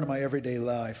now more in my everyday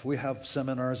life. We have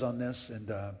seminars on this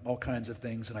and all kinds of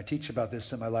things, and I teach about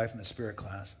this in my life in the Spirit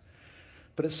class.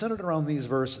 But it's centered around these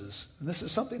verses. And this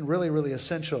is something really, really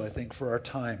essential, I think, for our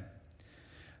time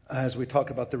as we talk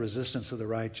about the resistance of the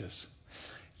righteous.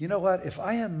 You know what? If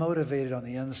I am motivated on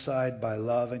the inside by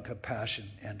love and compassion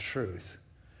and truth,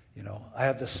 I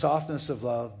have the softness of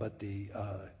love, but the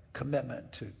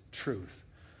commitment to truth,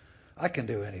 I can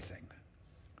do anything.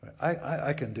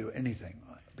 I can do anything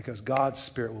because God's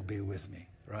Spirit will be with me,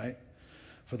 right?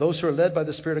 For those who are led by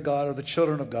the Spirit of God are the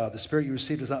children of God. The Spirit you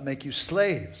receive does not make you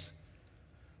slaves.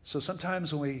 So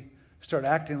sometimes when we start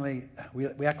acting like,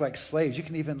 we act like slaves. You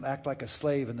can even act like a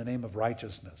slave in the name of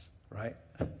righteousness, right?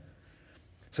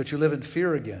 So that you live in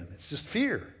fear again. It's just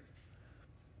fear.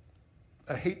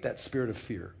 I hate that spirit of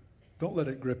fear. Don't let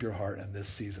it grip your heart in this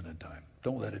season and time.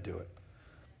 Don't let it do it.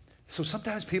 So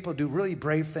sometimes people do really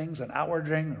brave things and outward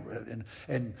and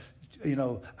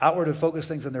outward and focused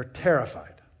things, and they're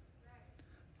terrified.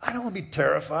 I don't want to be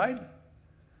terrified.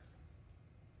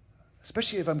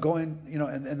 Especially if I'm going,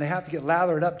 and they have to get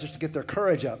lathered up just to get their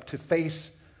courage up to face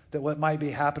that what might be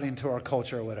happening to our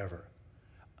culture or whatever.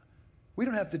 We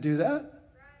don't have to do that.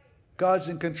 God's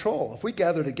in control. If we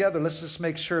gather together, let's just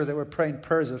make sure that we're praying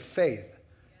prayers of faith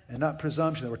and not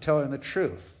presumption, that we're telling the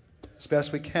truth as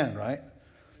best we can, right?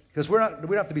 Because we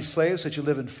don't have to be slaves so that you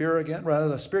live in fear again. Rather,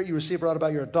 the Spirit you receive brought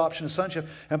about your adoption as sonship.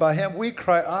 And by Him we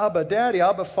cry, Abba, Daddy,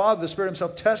 Abba, Father. The Spirit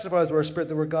Himself testifies with our spirit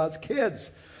that we're God's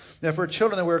kids. Now, if we're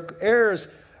children, that we're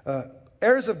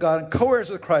heirs of God and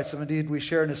co-heirs with Christ, if indeed we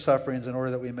share in His sufferings, in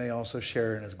order that we may also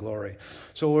share in His glory.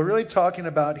 So what we're really talking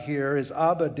about here is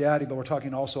Abba, Daddy, but we're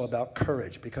talking also about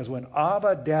courage. Because when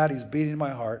Abba, Daddy's beating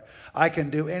my heart, I can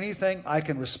do anything. I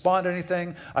can respond to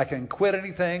anything. I can quit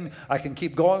anything. I can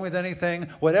keep going with anything.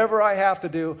 Whatever I have to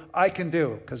do, I can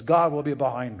do, because God will be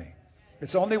behind me.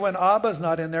 It's only when Abba's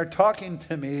not in there talking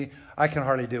to me, I can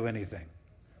hardly do anything.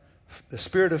 The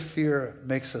spirit of fear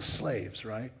makes us slaves,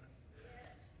 right?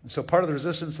 And so part of the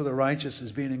resistance of the righteous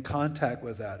is being in contact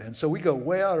with that. And so we go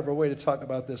way out of our way to talk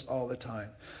about this all the time.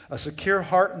 A secure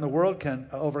heart in the world can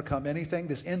overcome anything.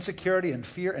 This insecurity and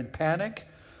fear and panic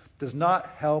does not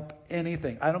help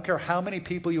anything. I don't care how many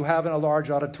people you have in a large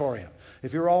auditorium.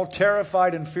 If you're all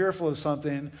terrified and fearful of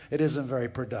something, it isn't very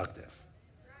productive.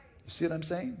 You see what I'm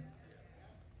saying?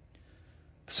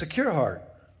 A secure heart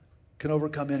can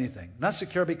overcome anything. Not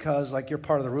secure because like you're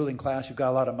part of the ruling class, you've got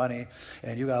a lot of money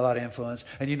and you got a lot of influence,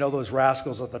 and you know those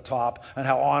rascals at the top and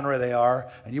how ornery they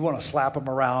are, and you want to slap them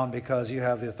around because you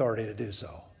have the authority to do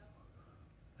so.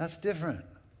 That's different.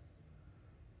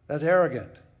 That's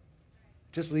arrogant.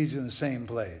 It just leaves you in the same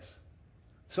place.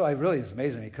 So it's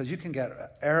amazing because you can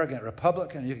get arrogant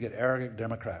Republican and you can get arrogant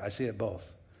Democrat. I see it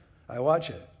both. I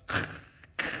watch it.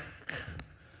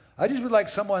 I just would like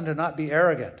someone to not be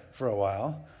arrogant for a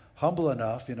while. Humble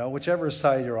enough, whichever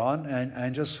side you're on,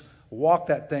 and just walk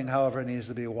that thing however it needs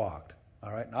to be walked.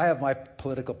 All right? And I have my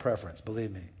political preference,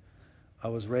 believe me. I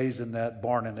was raised in that,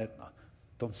 born in it.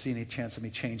 Don't see any chance of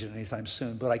me changing anytime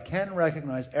soon. But I can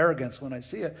recognize arrogance when I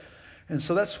see it. And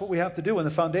so that's what we have to do. When the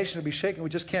foundation will be shaken,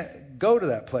 we just can't go to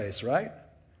that place, right?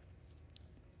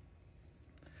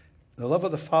 The love of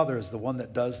the Father is the one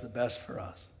that does the best for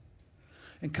us.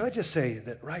 And could I just say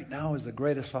that right now is the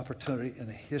greatest opportunity in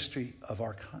the history of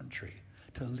our country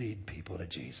to lead people to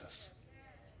Jesus.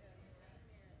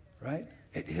 Right?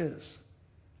 It is.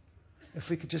 If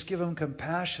we could just give them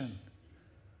compassion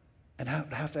and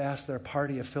have to ask their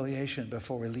party affiliation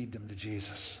before we lead them to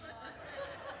Jesus.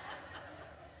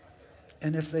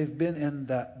 And if they've been in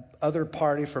that other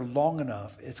party for long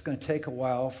enough, it's going to take a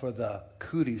while for the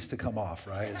cooties to come off,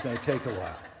 right? It's going to take a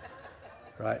while.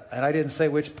 Right? And I didn't say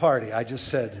which party. I just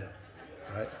said,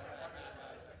 right?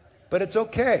 But it's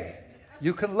okay.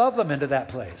 You can love them into that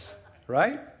place,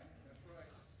 right?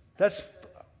 That's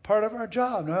part of our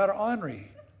job, no matter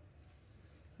ornery.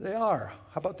 They are.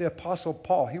 How about the Apostle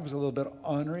Paul? He was a little bit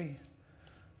ornery.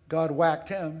 God whacked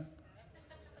him,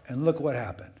 and look what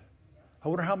happened. I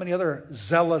wonder how many other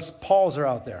zealous Pauls are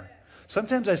out there.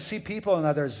 Sometimes I see people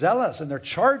and they're zealous and they're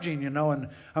charging, and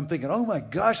I'm thinking, oh my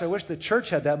gosh, I wish the church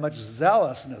had that much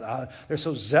zealous. They're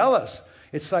so zealous.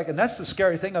 It's like, and that's the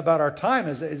scary thing about our time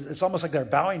is it's almost like they're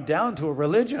bowing down to a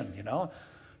religion,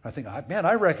 I think, man,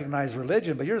 I recognize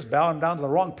religion, but you're just bowing down to the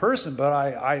wrong person. But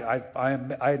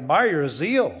I admire your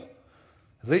zeal.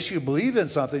 At least you believe in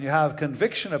something. You have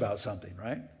conviction about something,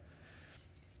 right?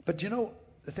 But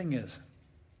the thing is,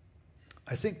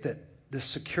 I think that this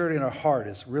security in our heart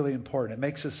is really important. It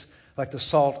makes us Like the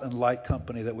salt and light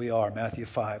company that we are, Matthew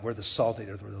 5. We're the salt of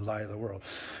the earth, we're the light of the world.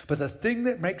 But the thing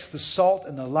that makes the salt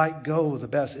and the light go the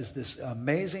best is this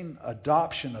amazing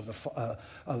adoption of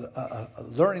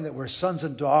learning that we're sons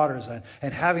and daughters,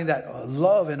 and having that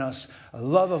love in us, a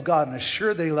love of God, and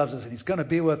assured that He loves us and He's going to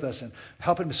be with us, and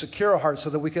helping to secure our hearts so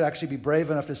that we could actually be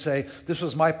brave enough to say, this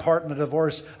was my part in the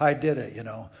divorce, I did it,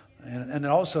 And then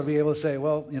also be able to say,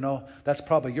 well, that's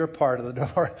probably your part of the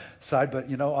divorce side,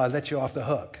 but, I let you off the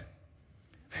hook.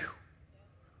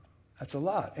 That's a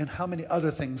lot. And how many other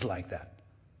things like that?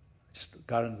 I just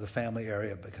got into the family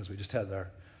area because we just had our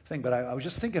thing. But I was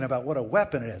just thinking about what a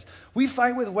weapon it is. We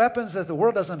fight with weapons that the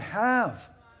world doesn't have.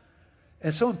 And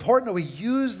it's so important that we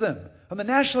use them. On the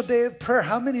National Day of Prayer,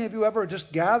 how many of you ever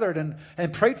just gathered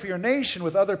and prayed for your nation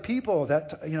with other people?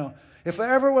 That, if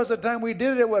there ever was a time we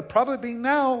did it, it would probably be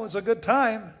now. It was a good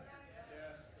time.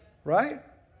 Right?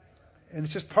 And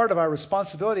it's just part of our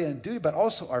responsibility and duty, but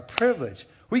also our privilege.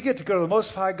 We get to go to the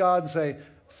Most High God and say,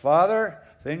 Father,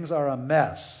 things are a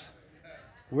mess.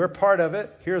 We're part of it.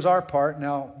 Here's our part.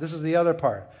 Now, this is the other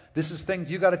part. This is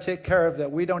things you got to take care of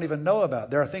that we don't even know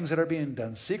about. There are things that are being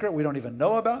done secret we don't even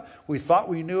know about. We thought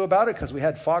we knew about it because we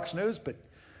had Fox News, but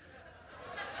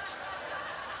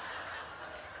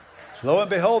lo and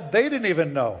behold, they didn't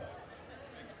even know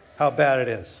how bad it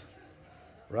is.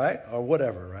 Right? Or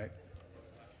whatever, right?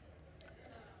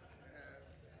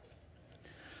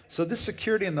 So this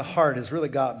security in the heart has really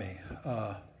got me.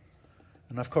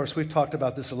 And of course, we've talked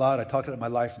about this a lot. I talked about my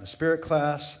life in the Spirit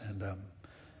class, and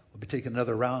we'll be taking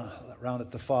another round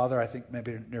at the Father, I think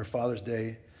maybe near Father's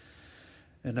Day.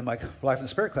 And in my life in the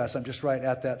Spirit class, I'm just right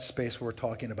at that space where we're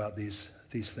talking about these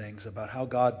things, about how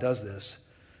God does this,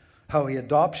 how He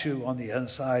adopts you on the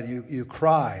inside. You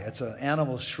cry. It's an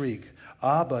animal shriek.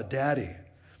 Abba, Daddy.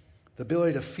 The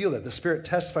ability to feel it. The Spirit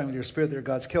testifying with your spirit that you're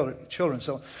God's children.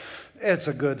 So it's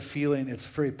a good feeling. It's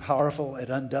very powerful. It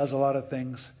undoes a lot of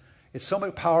things. It's so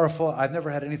much powerful. I've never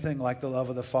had anything like the love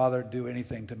of the Father do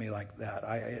anything to me like that.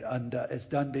 It's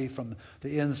done me from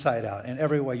the inside out in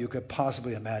every way you could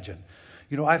possibly imagine.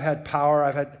 I've had power.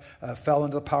 I've fell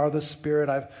into the power of the Spirit.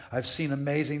 I've seen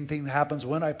amazing things happen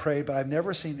when I pray, but I've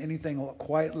never seen anything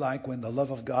quite like when the love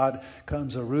of God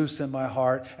comes a roost in my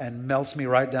heart and melts me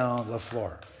right down on the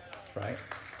floor. Right?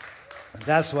 And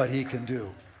that's what He can do.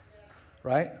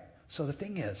 Right? So the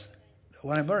thing is,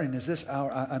 what I'm learning is this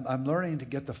hour, I'm learning to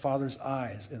get the Father's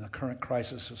eyes in the current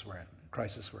crisis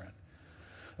we're in.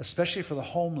 Especially for the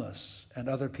homeless and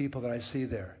other people that I see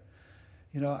there.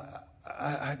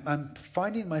 I'm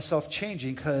finding myself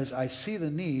changing because I see the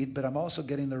need, but I'm also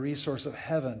getting the resource of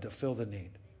heaven to fill the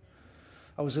need.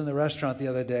 I was in the restaurant the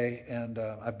other day, and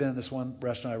I've been in this one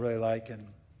restaurant I really like, and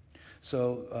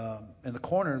so in the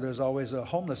corner, there's always a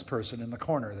homeless person in the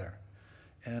corner there.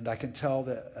 And I can tell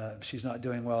that she's not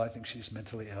doing well. I think she's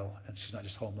mentally ill, and she's not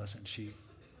just homeless. And she's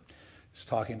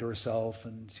talking to herself,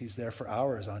 and she's there for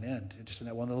hours on end, just in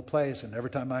that one little place. And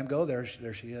every time I go there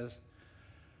she is.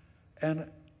 And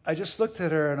I just looked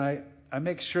at her, and I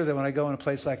make sure that when I go in a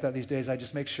place like that these days, I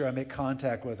just make sure I make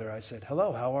contact with her. I said,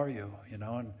 hello, how are you?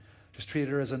 And just treated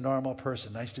her as a normal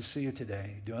person. Nice to see you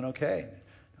today. You doing okay?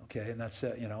 Okay, and that's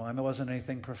it. It wasn't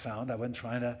anything profound. I wasn't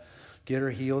trying to get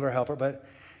her healed or help her. But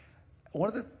one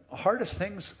of the hardest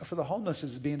things for the homeless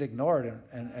is being ignored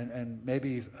and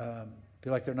maybe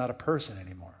feel like they're not a person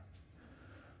anymore.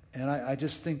 And I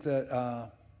just think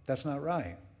that that's not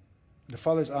right. The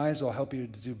Father's eyes will help you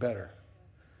to do better,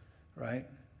 right?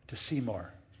 To see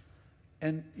more.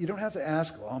 And you don't have to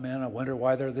ask, oh man, I wonder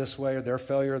why they're this way or their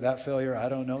failure or that failure. I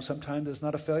don't know. Sometimes it's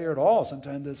not a failure at all.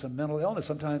 Sometimes it's a mental illness.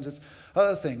 Sometimes it's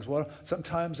other things. Well,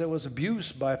 sometimes it was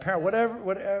abuse by a parent.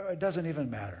 Whatever, it doesn't even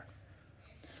matter.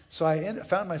 So I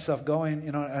found myself going,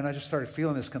 and I just started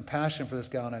feeling this compassion for this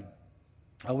gal. And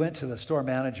I went to the store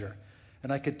manager,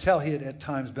 and I could tell he had at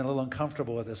times been a little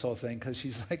uncomfortable with this whole thing because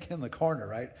she's like in the corner,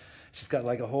 right? She's got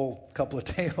like a whole couple of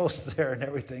tables there and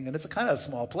everything, and it's a kind of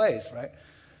small place, right?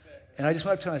 And I just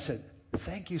went up to her and I said,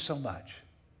 thank you so much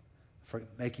for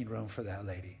making room for that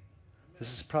lady.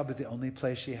 This is probably the only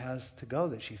place she has to go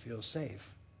that she feels safe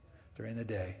during the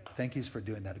day. Thank you for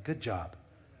doing that. A good job.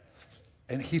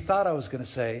 And he thought I was going to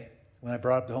say, when I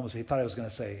brought up the homeless, he thought I was going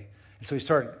to say, and so he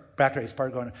started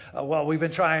going, well, we've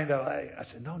been trying to, I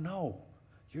said, no,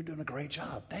 you're doing a great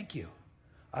job. Thank you.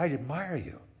 I admire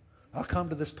you. I'll come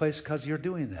to this place because you're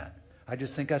doing that. I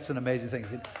just think that's an amazing thing.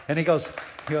 And he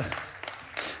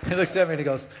looked at me and he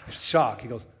goes, shocked. He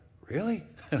goes, really?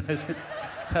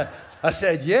 I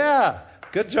said, yeah,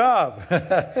 good job.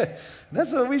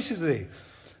 That's what we should do.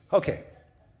 Okay.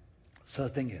 So the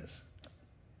thing is,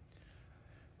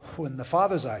 when the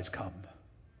Father's eyes come,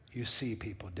 you see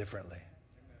people differently.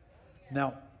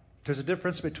 Now, there's a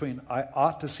difference between I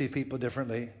ought to see people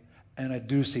differently and I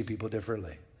do see people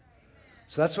differently.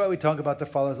 So that's why we talk about the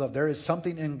Father's love. There is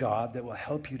something in God that will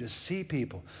help you to see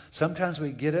people. Sometimes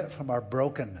we get it from our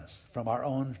brokenness, from our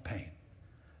own pain.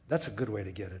 That's a good way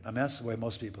to get it. I mean, that's the way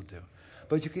most people do.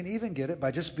 But you can even get it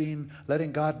by just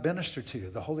letting God minister to you.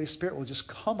 The Holy Spirit will just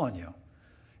come on you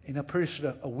and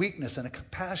appreciate a weakness and a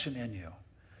compassion in you.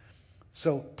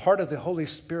 So part of the Holy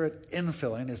Spirit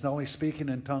infilling is not only speaking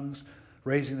in tongues,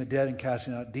 raising the dead, and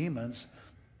casting out demons.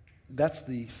 That's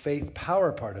the faith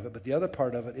power part of it. But the other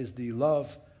part of it is the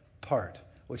love part,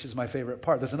 which is my favorite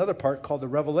part. There's another part called the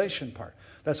revelation part.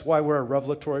 That's why we're a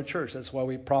revelatory church. That's why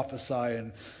we prophesy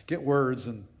and get words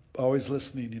and always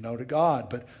listening, to God.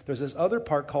 But there's this other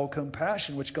part called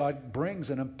compassion, which God brings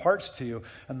and imparts to you.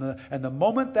 And the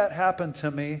moment that happened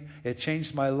to me, it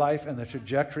changed my life and the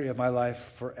trajectory of my life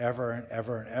forever and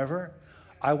ever and ever.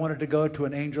 I wanted to go to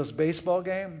an Angels baseball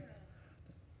game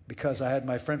because I had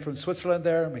my friend from Switzerland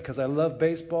there, because I love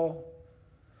baseball.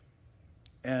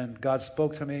 And God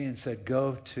spoke to me and said,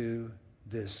 go to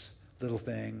this little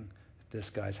thing, this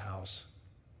guy's house.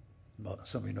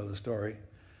 Some of you know the story.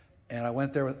 And I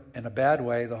went there in a bad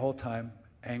way the whole time,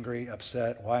 angry,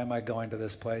 upset. Why am I going to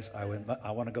this place? I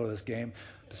want to go to this game.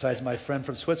 Besides, my friend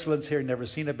from Switzerland's here, never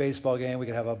seen a baseball game. We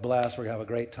could have a blast. We're going to have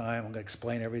a great time. I'm going to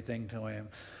explain everything to him.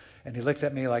 And he looked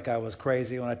at me like I was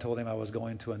crazy when I told him I was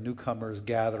going to a newcomers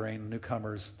gathering,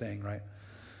 newcomers thing, right?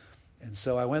 And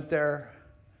so I went there,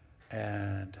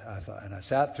 and I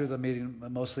sat through the meeting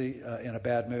mostly in a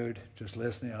bad mood, just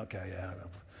listening. Okay, yeah,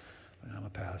 I'm a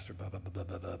pastor. Blah, blah, blah,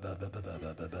 blah, blah, blah, blah, blah,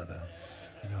 blah, blah, blah,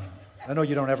 blah. I know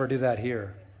you don't ever do that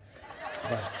here,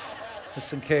 but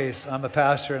just in case, I'm a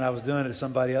pastor, and I was doing it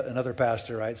to another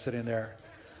pastor, right, sitting there.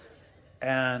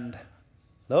 And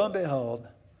lo and behold,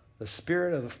 the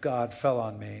Spirit of God fell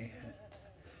on me,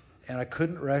 and I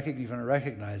couldn't even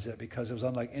recognize it because it was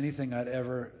unlike anything I'd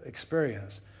ever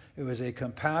experienced. It was a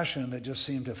compassion that just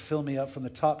seemed to fill me up from the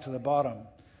top to the bottom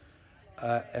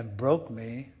and broke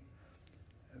me,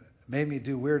 made me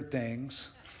do weird things,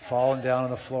 falling down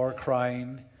on the floor,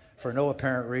 crying for no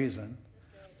apparent reason,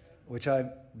 which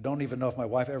I don't even know if my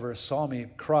wife ever saw me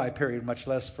cry, period, much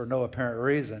less for no apparent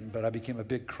reason, but I became a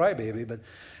big crybaby.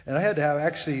 And I had to have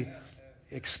actually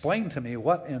explained to me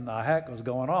what in the heck was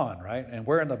going on, right? And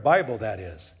where in the Bible that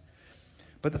is.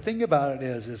 But the thing about it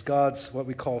is God's what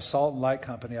we call salt and light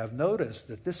company. I've noticed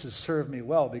that this has served me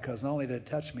well because not only did it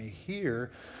touch me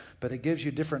here, but it gives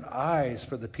you different eyes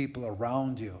for the people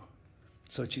around you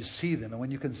so that you see them. And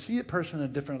when you can see a person in a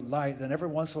different light, then every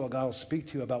once in a while God will speak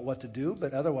to you about what to do,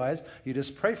 but otherwise you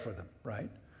just pray for them, right?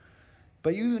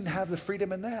 But you even have the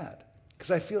freedom in that.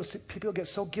 Because I feel people get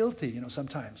so guilty,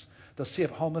 sometimes. They'll see a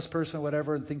homeless person or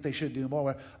whatever and think they should do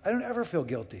more. I don't ever feel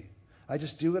guilty. I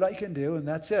just do what I can do, and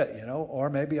that's it, Or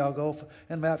maybe I'll go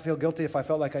and might feel guilty if I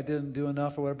felt like I didn't do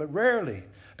enough or whatever. But rarely,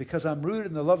 because I'm rooted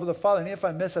in the love of the Father. And if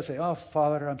I miss, I say, oh,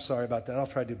 Father, I'm sorry about that. I'll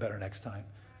try to do better next time.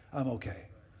 I'm okay.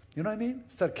 You know what I mean?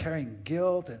 Instead of carrying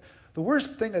guilt. And the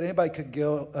worst thing that anybody could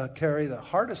carry, the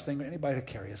hardest thing that anybody could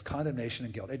carry is condemnation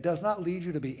and guilt. It does not lead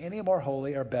you to be any more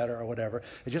holy or better or whatever.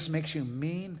 It just makes you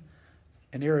mean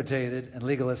and irritated and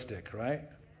legalistic, right?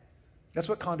 That's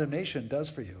what condemnation does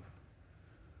for you.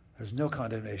 There's no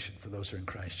condemnation for those who are in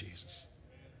Christ Jesus.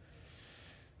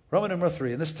 Roman number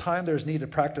 3, in this time there is need to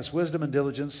practice wisdom and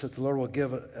diligence that the Lord will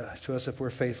give to us if we're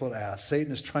faithful to ask.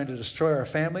 Satan is trying to destroy our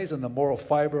families and the moral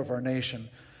fiber of our nation.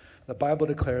 The Bible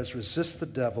declares, resist the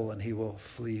devil and he will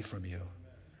flee from you.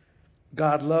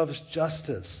 God loves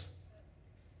justice.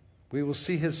 We will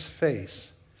see his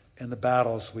face in the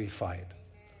battles we fight.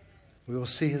 We will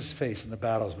see his face in the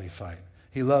battles we fight.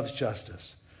 He loves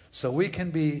justice. So we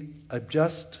can be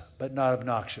just but not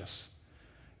obnoxious.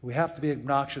 We have to be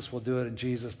obnoxious. We'll do it in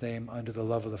Jesus' name under the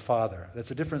love of the Father.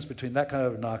 That's a difference between that kind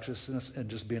of obnoxiousness and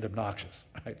just being obnoxious,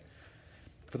 right?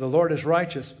 For the Lord is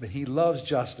righteous, but he loves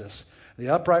justice. The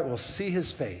upright will see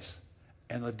his face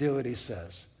and they'll do what he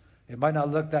says. It might not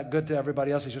look that good to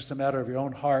everybody else. It's just a matter of your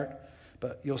own heart.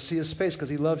 But you'll see his face because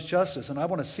he loves justice. And I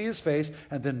want to see his face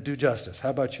and then do justice. How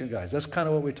about you guys? That's kind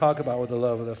of what we talk about with the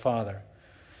love of the Father.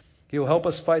 He will help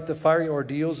us fight the fiery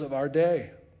ordeals of our day.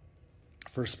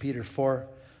 1 Peter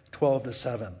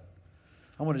 4:12-7.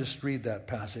 I want to just read that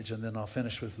passage and then I'll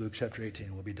finish with Luke chapter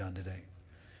 18. We'll be done today.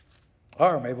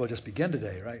 Or maybe we'll just begin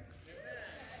today, right?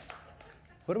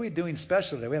 What are we doing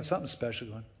special today? We have something special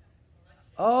going.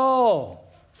 Oh,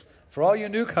 for all you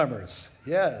newcomers,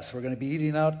 yes, we're going to be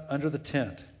eating out under the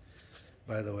tent,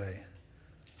 by the way.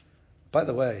 By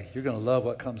the way, you're going to love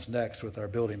what comes next with our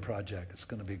building project. It's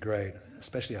going to be great,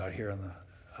 especially out here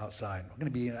outside. We're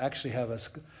going to actually have a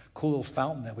cool little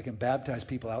fountain that we can baptize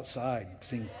people outside.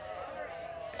 Sing,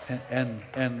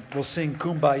 and we'll sing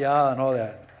Kumbaya and all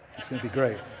that. It's going to be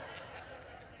great.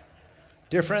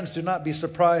 Dear friends, do not be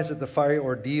surprised at the fiery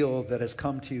ordeal that has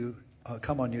come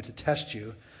on you to test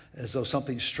you, as though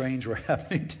something strange were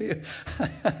happening to you.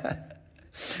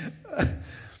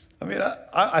 I mean,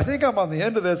 I think I'm on the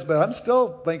end of this, but I'm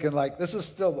still thinking like this is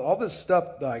still all this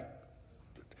stuff. Like,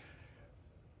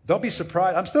 don't be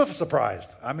surprised. I'm still surprised.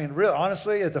 I mean, real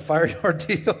honestly, at the fiery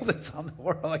ordeal that's on the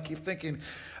world, I keep thinking,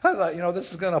 I thought,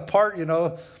 this is going to part,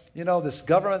 this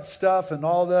government stuff and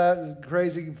all that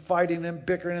crazy fighting and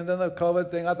bickering, and then the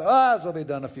COVID thing. I thought, this will be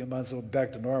done in a few months. We'll be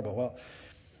back to normal. Well,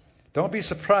 don't be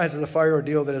surprised at the fiery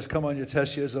ordeal that has come on you to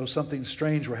test you, as though something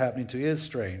strange were happening to you. It is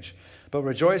strange. But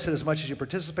rejoice in as much as you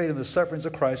participate in the sufferings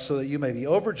of Christ, so that you may be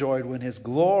overjoyed when his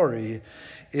glory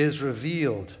is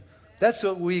revealed. That's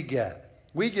what we get.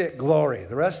 We get glory.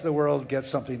 The rest of the world gets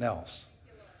something else.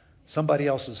 Somebody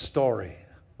else's story.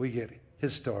 We get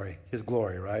his story, his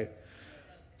glory, right?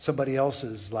 Somebody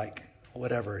else's, like,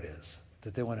 whatever it is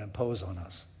that they want to impose on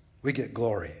us. We get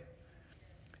glory.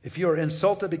 If you are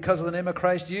insulted because of the name of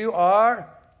Christ, you are...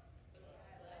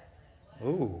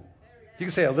 Ooh. You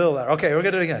can say a little louder. Okay, we're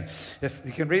going to do it again. If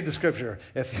you can read the scripture.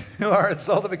 If you are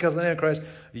insulted because of the name of Christ,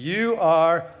 you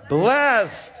are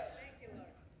blessed.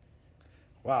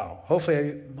 Wow.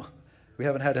 Hopefully we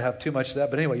haven't had to have too much of that.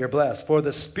 But anyway, you're blessed. For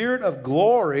the Spirit of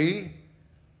glory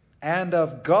and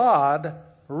of God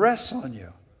rests on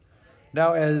you.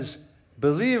 Now, as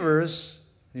believers,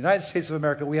 the United States of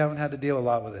America, we haven't had to deal a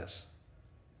lot with this.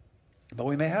 But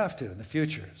we may have to in the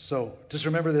future. So just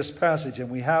remember this passage, and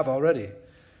we have already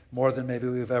more than maybe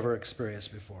we've ever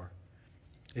experienced before.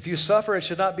 If you suffer, it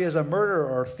should not be as a murderer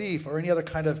or a thief or any other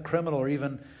kind of criminal or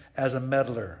even as a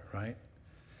meddler, right?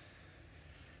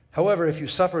 However, if you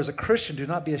suffer as a Christian, do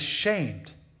not be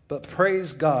ashamed, but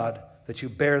praise God that you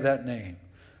bear that name.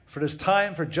 For it is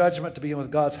time for judgment to begin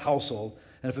with God's household.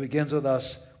 And if it begins with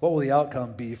us, what will the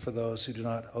outcome be for those who do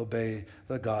not obey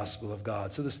the gospel of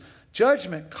God? So this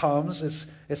judgment comes.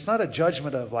 It's not a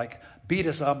judgment of like, beat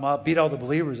us up, beat all the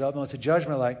believers up. No, it's a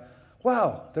judgment like,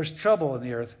 wow, there's trouble in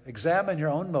the earth. Examine your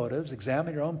own motives.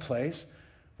 Examine your own place.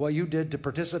 What you did to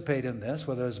participate in this,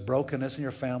 whether it's brokenness in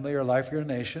your family, your life, your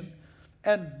nation.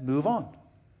 And move on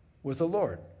with the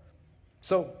Lord.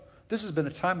 So this has been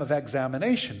a time of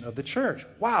examination of the church.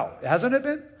 Wow, hasn't it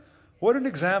been? What an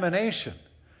examination.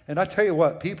 And I tell you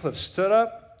what, people have stood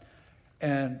up,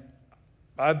 and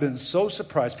I've been so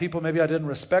surprised. People maybe I didn't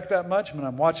respect that much, when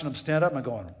I'm watching them stand up and I'm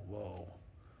going, whoa,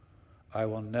 I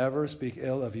will never speak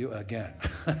ill of you again.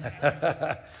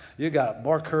 You got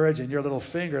more courage in your little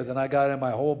finger than I got in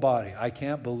my whole body. I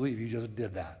can't believe you just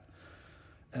did that.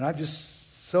 And I'm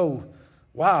just so...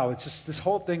 wow, it's just this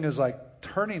whole thing is like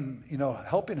turning,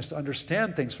 helping us to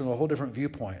understand things from a whole different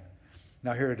viewpoint.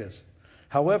 Now here it is.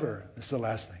 However, this is the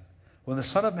last thing. When the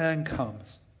Son of Man comes,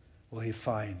 will he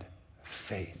find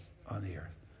faith on the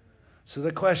earth? So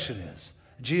the question is,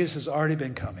 Jesus has already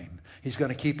been coming. He's going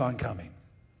to keep on coming.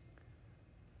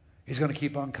 He's going to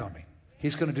keep on coming.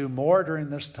 He's going to do more during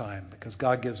this time because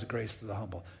God gives the grace to the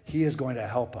humble. He is going to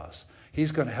help us.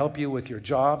 He's going to help you with your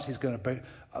jobs. He's going to bring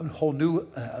whole new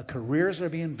careers are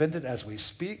being invented as we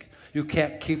speak. You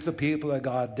can't keep the people of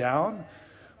God down.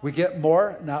 We get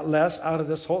more, not less, out of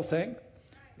this whole thing.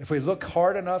 If we look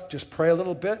hard enough, just pray a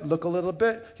little bit, look a little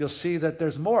bit, you'll see that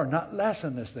there's more, not less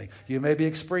in this thing. You may be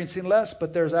experiencing less,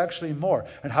 but there's actually more.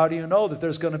 And how do you know that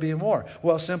there's going to be more?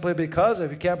 Well, simply because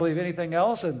if you can't believe anything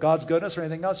else and God's goodness or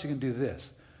anything else, you can do this.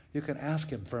 You can ask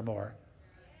him for more,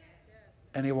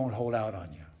 and he won't hold out on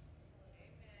you.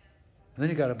 And then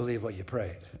you got to believe what you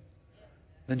prayed.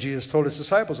 Then Jesus told his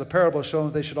disciples a parable showing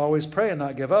that they should always pray and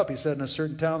not give up. He said in a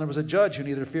certain town there was a judge who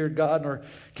neither feared God nor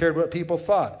cared what people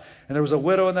thought. And there was a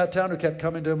widow in that town who kept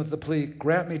coming to him with the plea,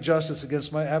 grant me justice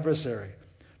against my adversary.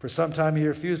 For some time he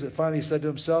refused, but finally he said to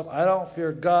himself, I don't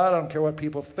fear God, I don't care what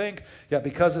people think. Yet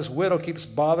because this widow keeps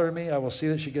bothering me, I will see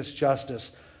that she gets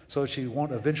justice so she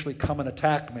won't eventually come and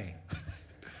attack me.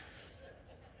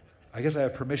 I guess I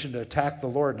have permission to attack the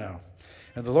Lord now.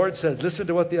 And the Lord said, listen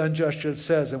to what the unjust judge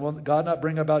says. And will God not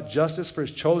bring about justice for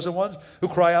his chosen ones who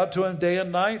cry out to him day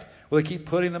and night? Will he keep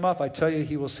putting them off? I tell you,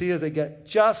 he will see that they get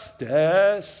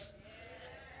justice.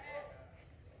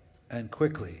 And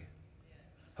quickly.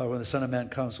 However, when the Son of Man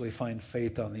comes, we find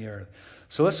faith on the earth.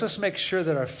 So let's just make sure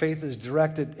that our faith is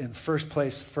directed in first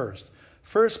place first.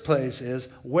 First place is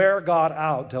wear God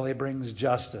out till he brings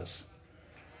justice.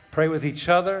 Pray with each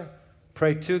other.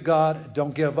 Pray to God.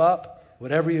 Don't give up.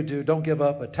 Whatever you do, don't give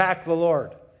up. Attack the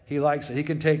Lord. He likes it. He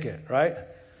can take it, right?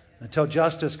 until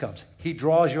justice comes. He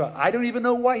draws you out. I don't even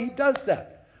know why he does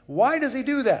that. Why does he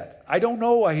do that? I don't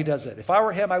know why he does it. If I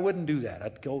were him, I wouldn't do that.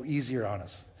 I'd go easier on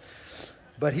us.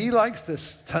 But he likes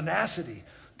this tenacity,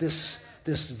 this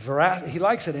veracity. He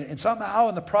likes it. And somehow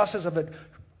in the process of it,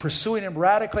 pursuing him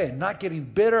radically and not getting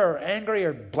bitter or angry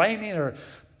or blaming or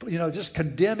just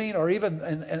condemning, or even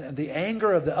and the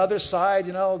anger of the other side,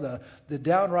 the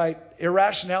downright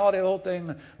irrationality of the whole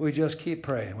thing, we just keep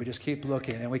praying. We just keep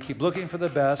looking, and we keep looking for the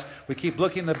best. We keep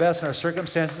looking the best in our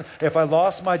circumstances. If I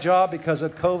lost my job because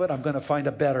of COVID, I'm going to find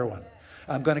a better one.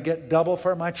 I'm going to get double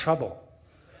for my trouble,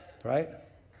 right?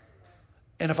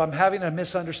 And if I'm having a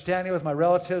misunderstanding with my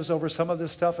relatives over some of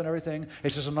this stuff and everything,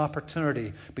 it's just an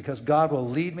opportunity, because God will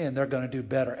lead me and they're going to do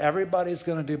better. Everybody's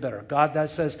going to do better. God, that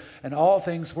says, and all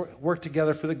things work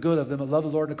together for the good of them that love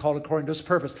the Lord and are called according to his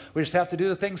purpose. We just have to do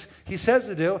the things he says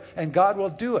to do, and God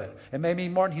will do it. It may be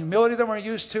more humility than we're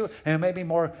used to, and we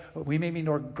may be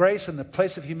more grace in the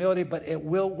place of humility, but it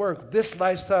will work. This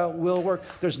lifestyle will work.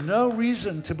 There's no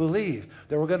reason to believe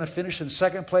that we're going to finish in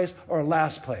second place or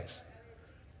last place.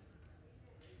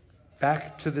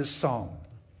 Back to this psalm,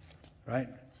 right?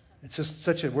 It's just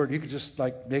such a word. You could just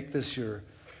make this your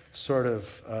sort of,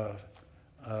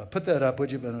 put that up,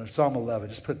 would you? Psalm 11,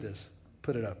 just put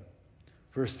it up.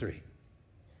 Verse 3.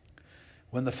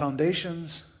 When the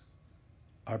foundations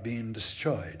are being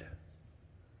destroyed,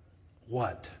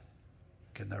 what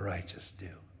can the righteous do?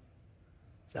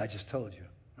 I just told you,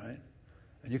 right?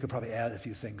 And you could probably add a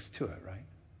few things to it, right?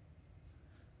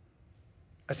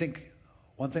 I think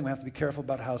one thing we have to be careful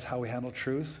about is how we handle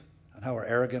truth and how we're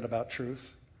arrogant about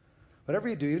truth. Whatever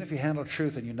you do, even if you handle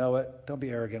truth and you know it, don't be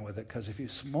arrogant with it, because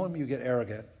the moment you get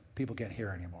arrogant, people can't hear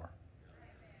anymore.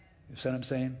 You see what I'm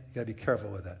saying? You got to be careful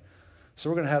with that. So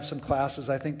we're going to have some classes,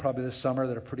 I think, probably this summer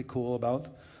that are pretty cool about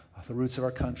the roots of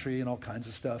our country and all kinds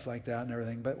of stuff like that and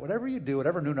everything. But whatever you do,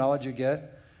 whatever new knowledge you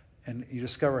get, and you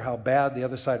discover how bad the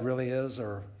other side really is,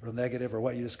 or negative, or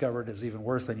what you discovered is even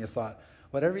worse than you thought,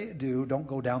 whatever you do, don't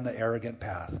go down the arrogant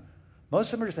path.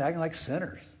 Most of them are just acting like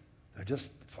sinners. They're just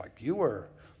like you were.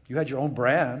 You had your own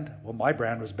brand. Well, my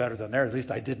brand was better than theirs. At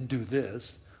least I didn't do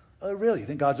this. Oh, really? You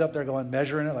think God's up there going,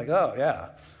 measuring it like, oh, yeah.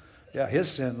 Yeah, his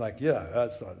sin,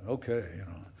 that's not okay,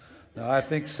 No, I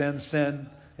think sin,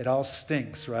 it all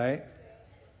stinks, right?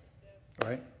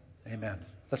 Right? Amen.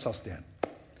 Let's all stand.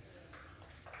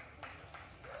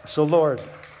 So, Lord,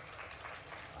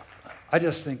 I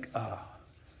just think,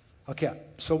 okay,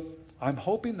 so I'm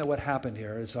hoping that what happened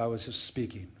here, as I was just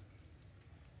speaking,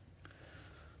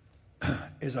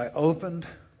 is I opened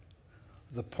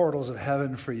the portals of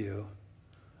heaven for you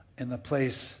in the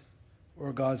place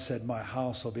where God said, my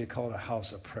house will be called a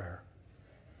house of prayer.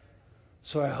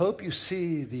 So I hope you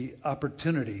see the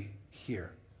opportunity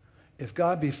here. If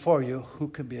God be for you, who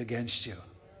can be against you?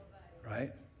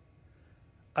 Right?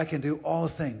 I can do all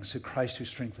things through Christ who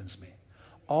strengthens me.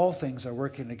 All things are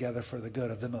working together for the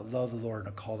good of them that love the Lord and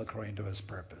are called according to his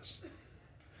purpose.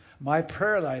 My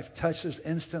prayer life touches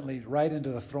instantly right into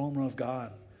the throne room of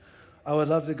God. I would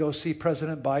love to go see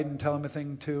President Biden, tell him a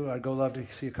thing too. I'd go love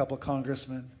to see a couple of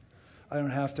congressmen. I don't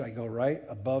have to. I go right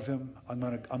above him.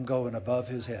 I'm going above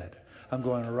his head. I'm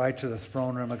going right to the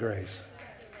throne room of grace.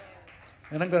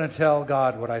 And I'm going to tell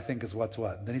God what I think is what's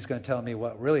what. And then he's going to tell me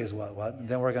what really is what. And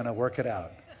then we're going to work it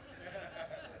out.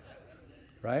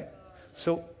 Right?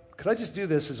 So could I just do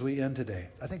this as we end today?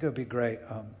 I think it would be great.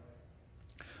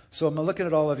 So I'm looking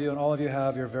at all of you, and all of you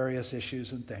have your various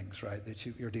issues and things, right, that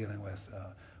you're dealing with.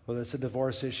 Whether it's a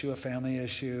divorce issue, a family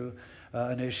issue,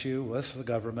 an issue with the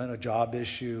government, a job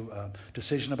issue,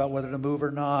 decision about whether to move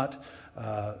or not.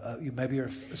 Maybe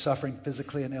you're suffering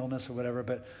physically an illness or whatever.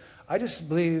 But I just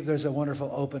believe there's a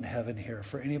wonderful open heaven here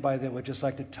for anybody that would just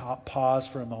like to pause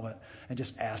for a moment and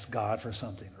just ask God for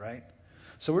something, right?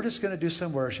 So we're just going to do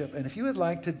some worship. And if you would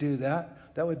like to do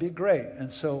that, that would be great.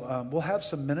 And so we'll have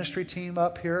some ministry team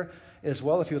up here as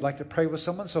well if you would like to pray with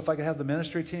someone. So if I could have the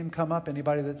ministry team come up,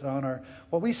 anybody that's on our...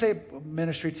 When we say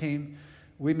ministry team,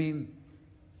 we mean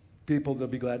people that'll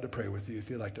be glad to pray with you if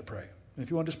you'd like to pray. And if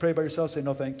you want to just pray by yourself, say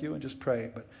no thank you and just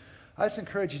pray. But I just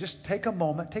encourage you, just take a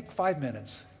moment, take 5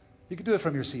 minutes. You can do it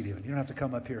from your seat even. You don't have to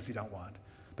come up here if you don't want.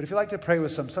 But if you'd like to pray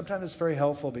with sometimes it's very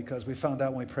helpful because we found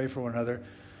out when we pray for one another,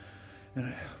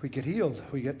 and we get healed.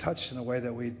 We get touched in a way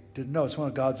that we didn't know. It's one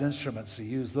of God's instruments to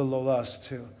use little old us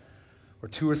to, where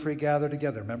 2 or 3 gather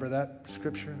together. Remember that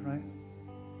scripture, right?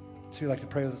 So you'd like to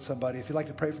pray with somebody. If you'd like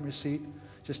to pray from your seat,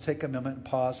 just take a moment and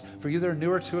pause. For you that are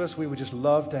newer to us, we would just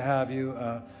love to have you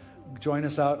join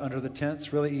us out under the tent.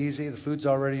 It's really easy. The food's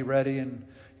already ready, and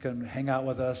you can hang out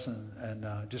with us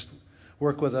and just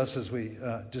work with us as we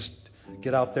just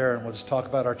get out there and we'll just talk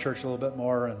about our church a little bit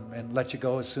more and let you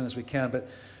go as soon as we can. But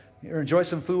enjoy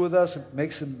some food with us,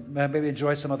 maybe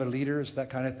enjoy some other leaders, that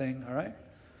kind of thing. All right?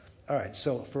 All right.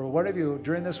 So for one of you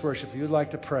during this worship, if you'd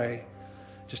like to pray,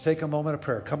 just take a moment of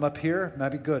prayer. Come up here. It might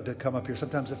be good to come up here.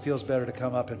 Sometimes it feels better to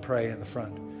come up and pray in the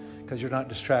front because you're not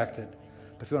distracted.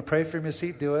 But if you want to pray from your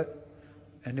seat, do it.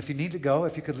 And if you need to go,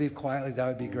 if you could leave quietly, that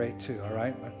would be great too. All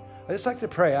right? I just like to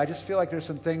pray. I just feel like there's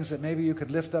some things that maybe you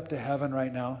could lift up to heaven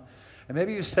right now. And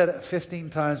maybe you've said it 15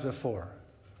 times before.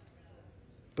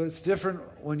 But it's different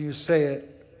when you say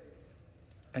it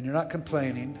and you're not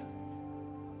complaining.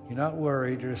 You're not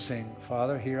worried. You're just saying,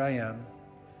 Father, here I am.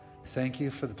 Thank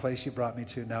you for the place you brought me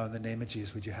to. Now, in the name of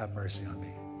Jesus, would you have mercy on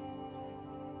me?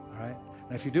 All right?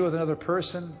 And if you do it with another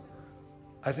person,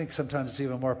 I think sometimes it's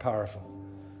even more powerful.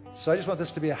 So I just want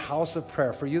this to be a house of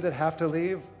prayer. For you that have to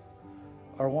leave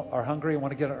or are hungry and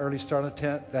want to get an early start on the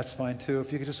tent, that's fine too.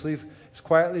 If you could just leave as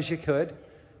quietly as you could,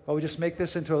 or we just make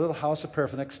this into a little house of prayer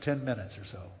for the next 10 minutes or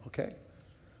so, okay?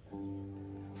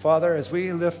 Father, as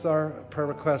we lift our prayer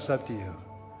requests up to you,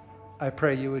 I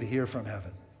pray you would hear from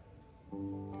heaven.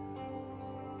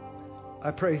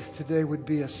 I pray today would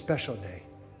be a special day,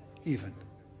 even.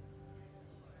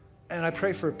 And I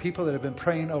pray for people that have been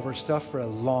praying over stuff for a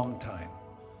long time.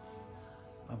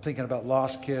 I'm thinking about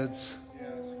lost kids.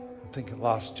 I'm thinking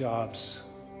lost jobs.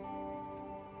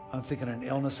 I'm thinking an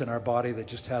illness in our body that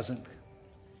just hasn't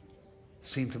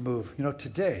seemed to move. You know,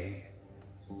 today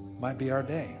might be our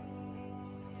day.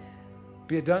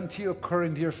 Be it done to you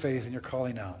according to your faith and your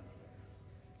calling out.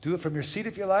 Do it from your seat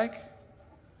if you like.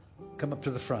 Come up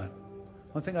to the front.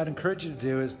 One thing I'd encourage you to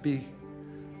do is be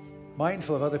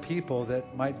mindful of other people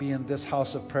that might be in this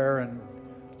house of prayer and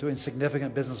doing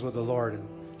significant business with the Lord. And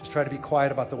just try to be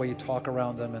quiet about the way you talk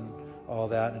around them and all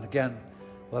that. And again,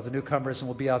 we'll have the newcomers and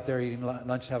we'll be out there eating lunch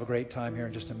and have a great time here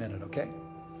in just a minute, okay?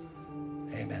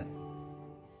 Amen.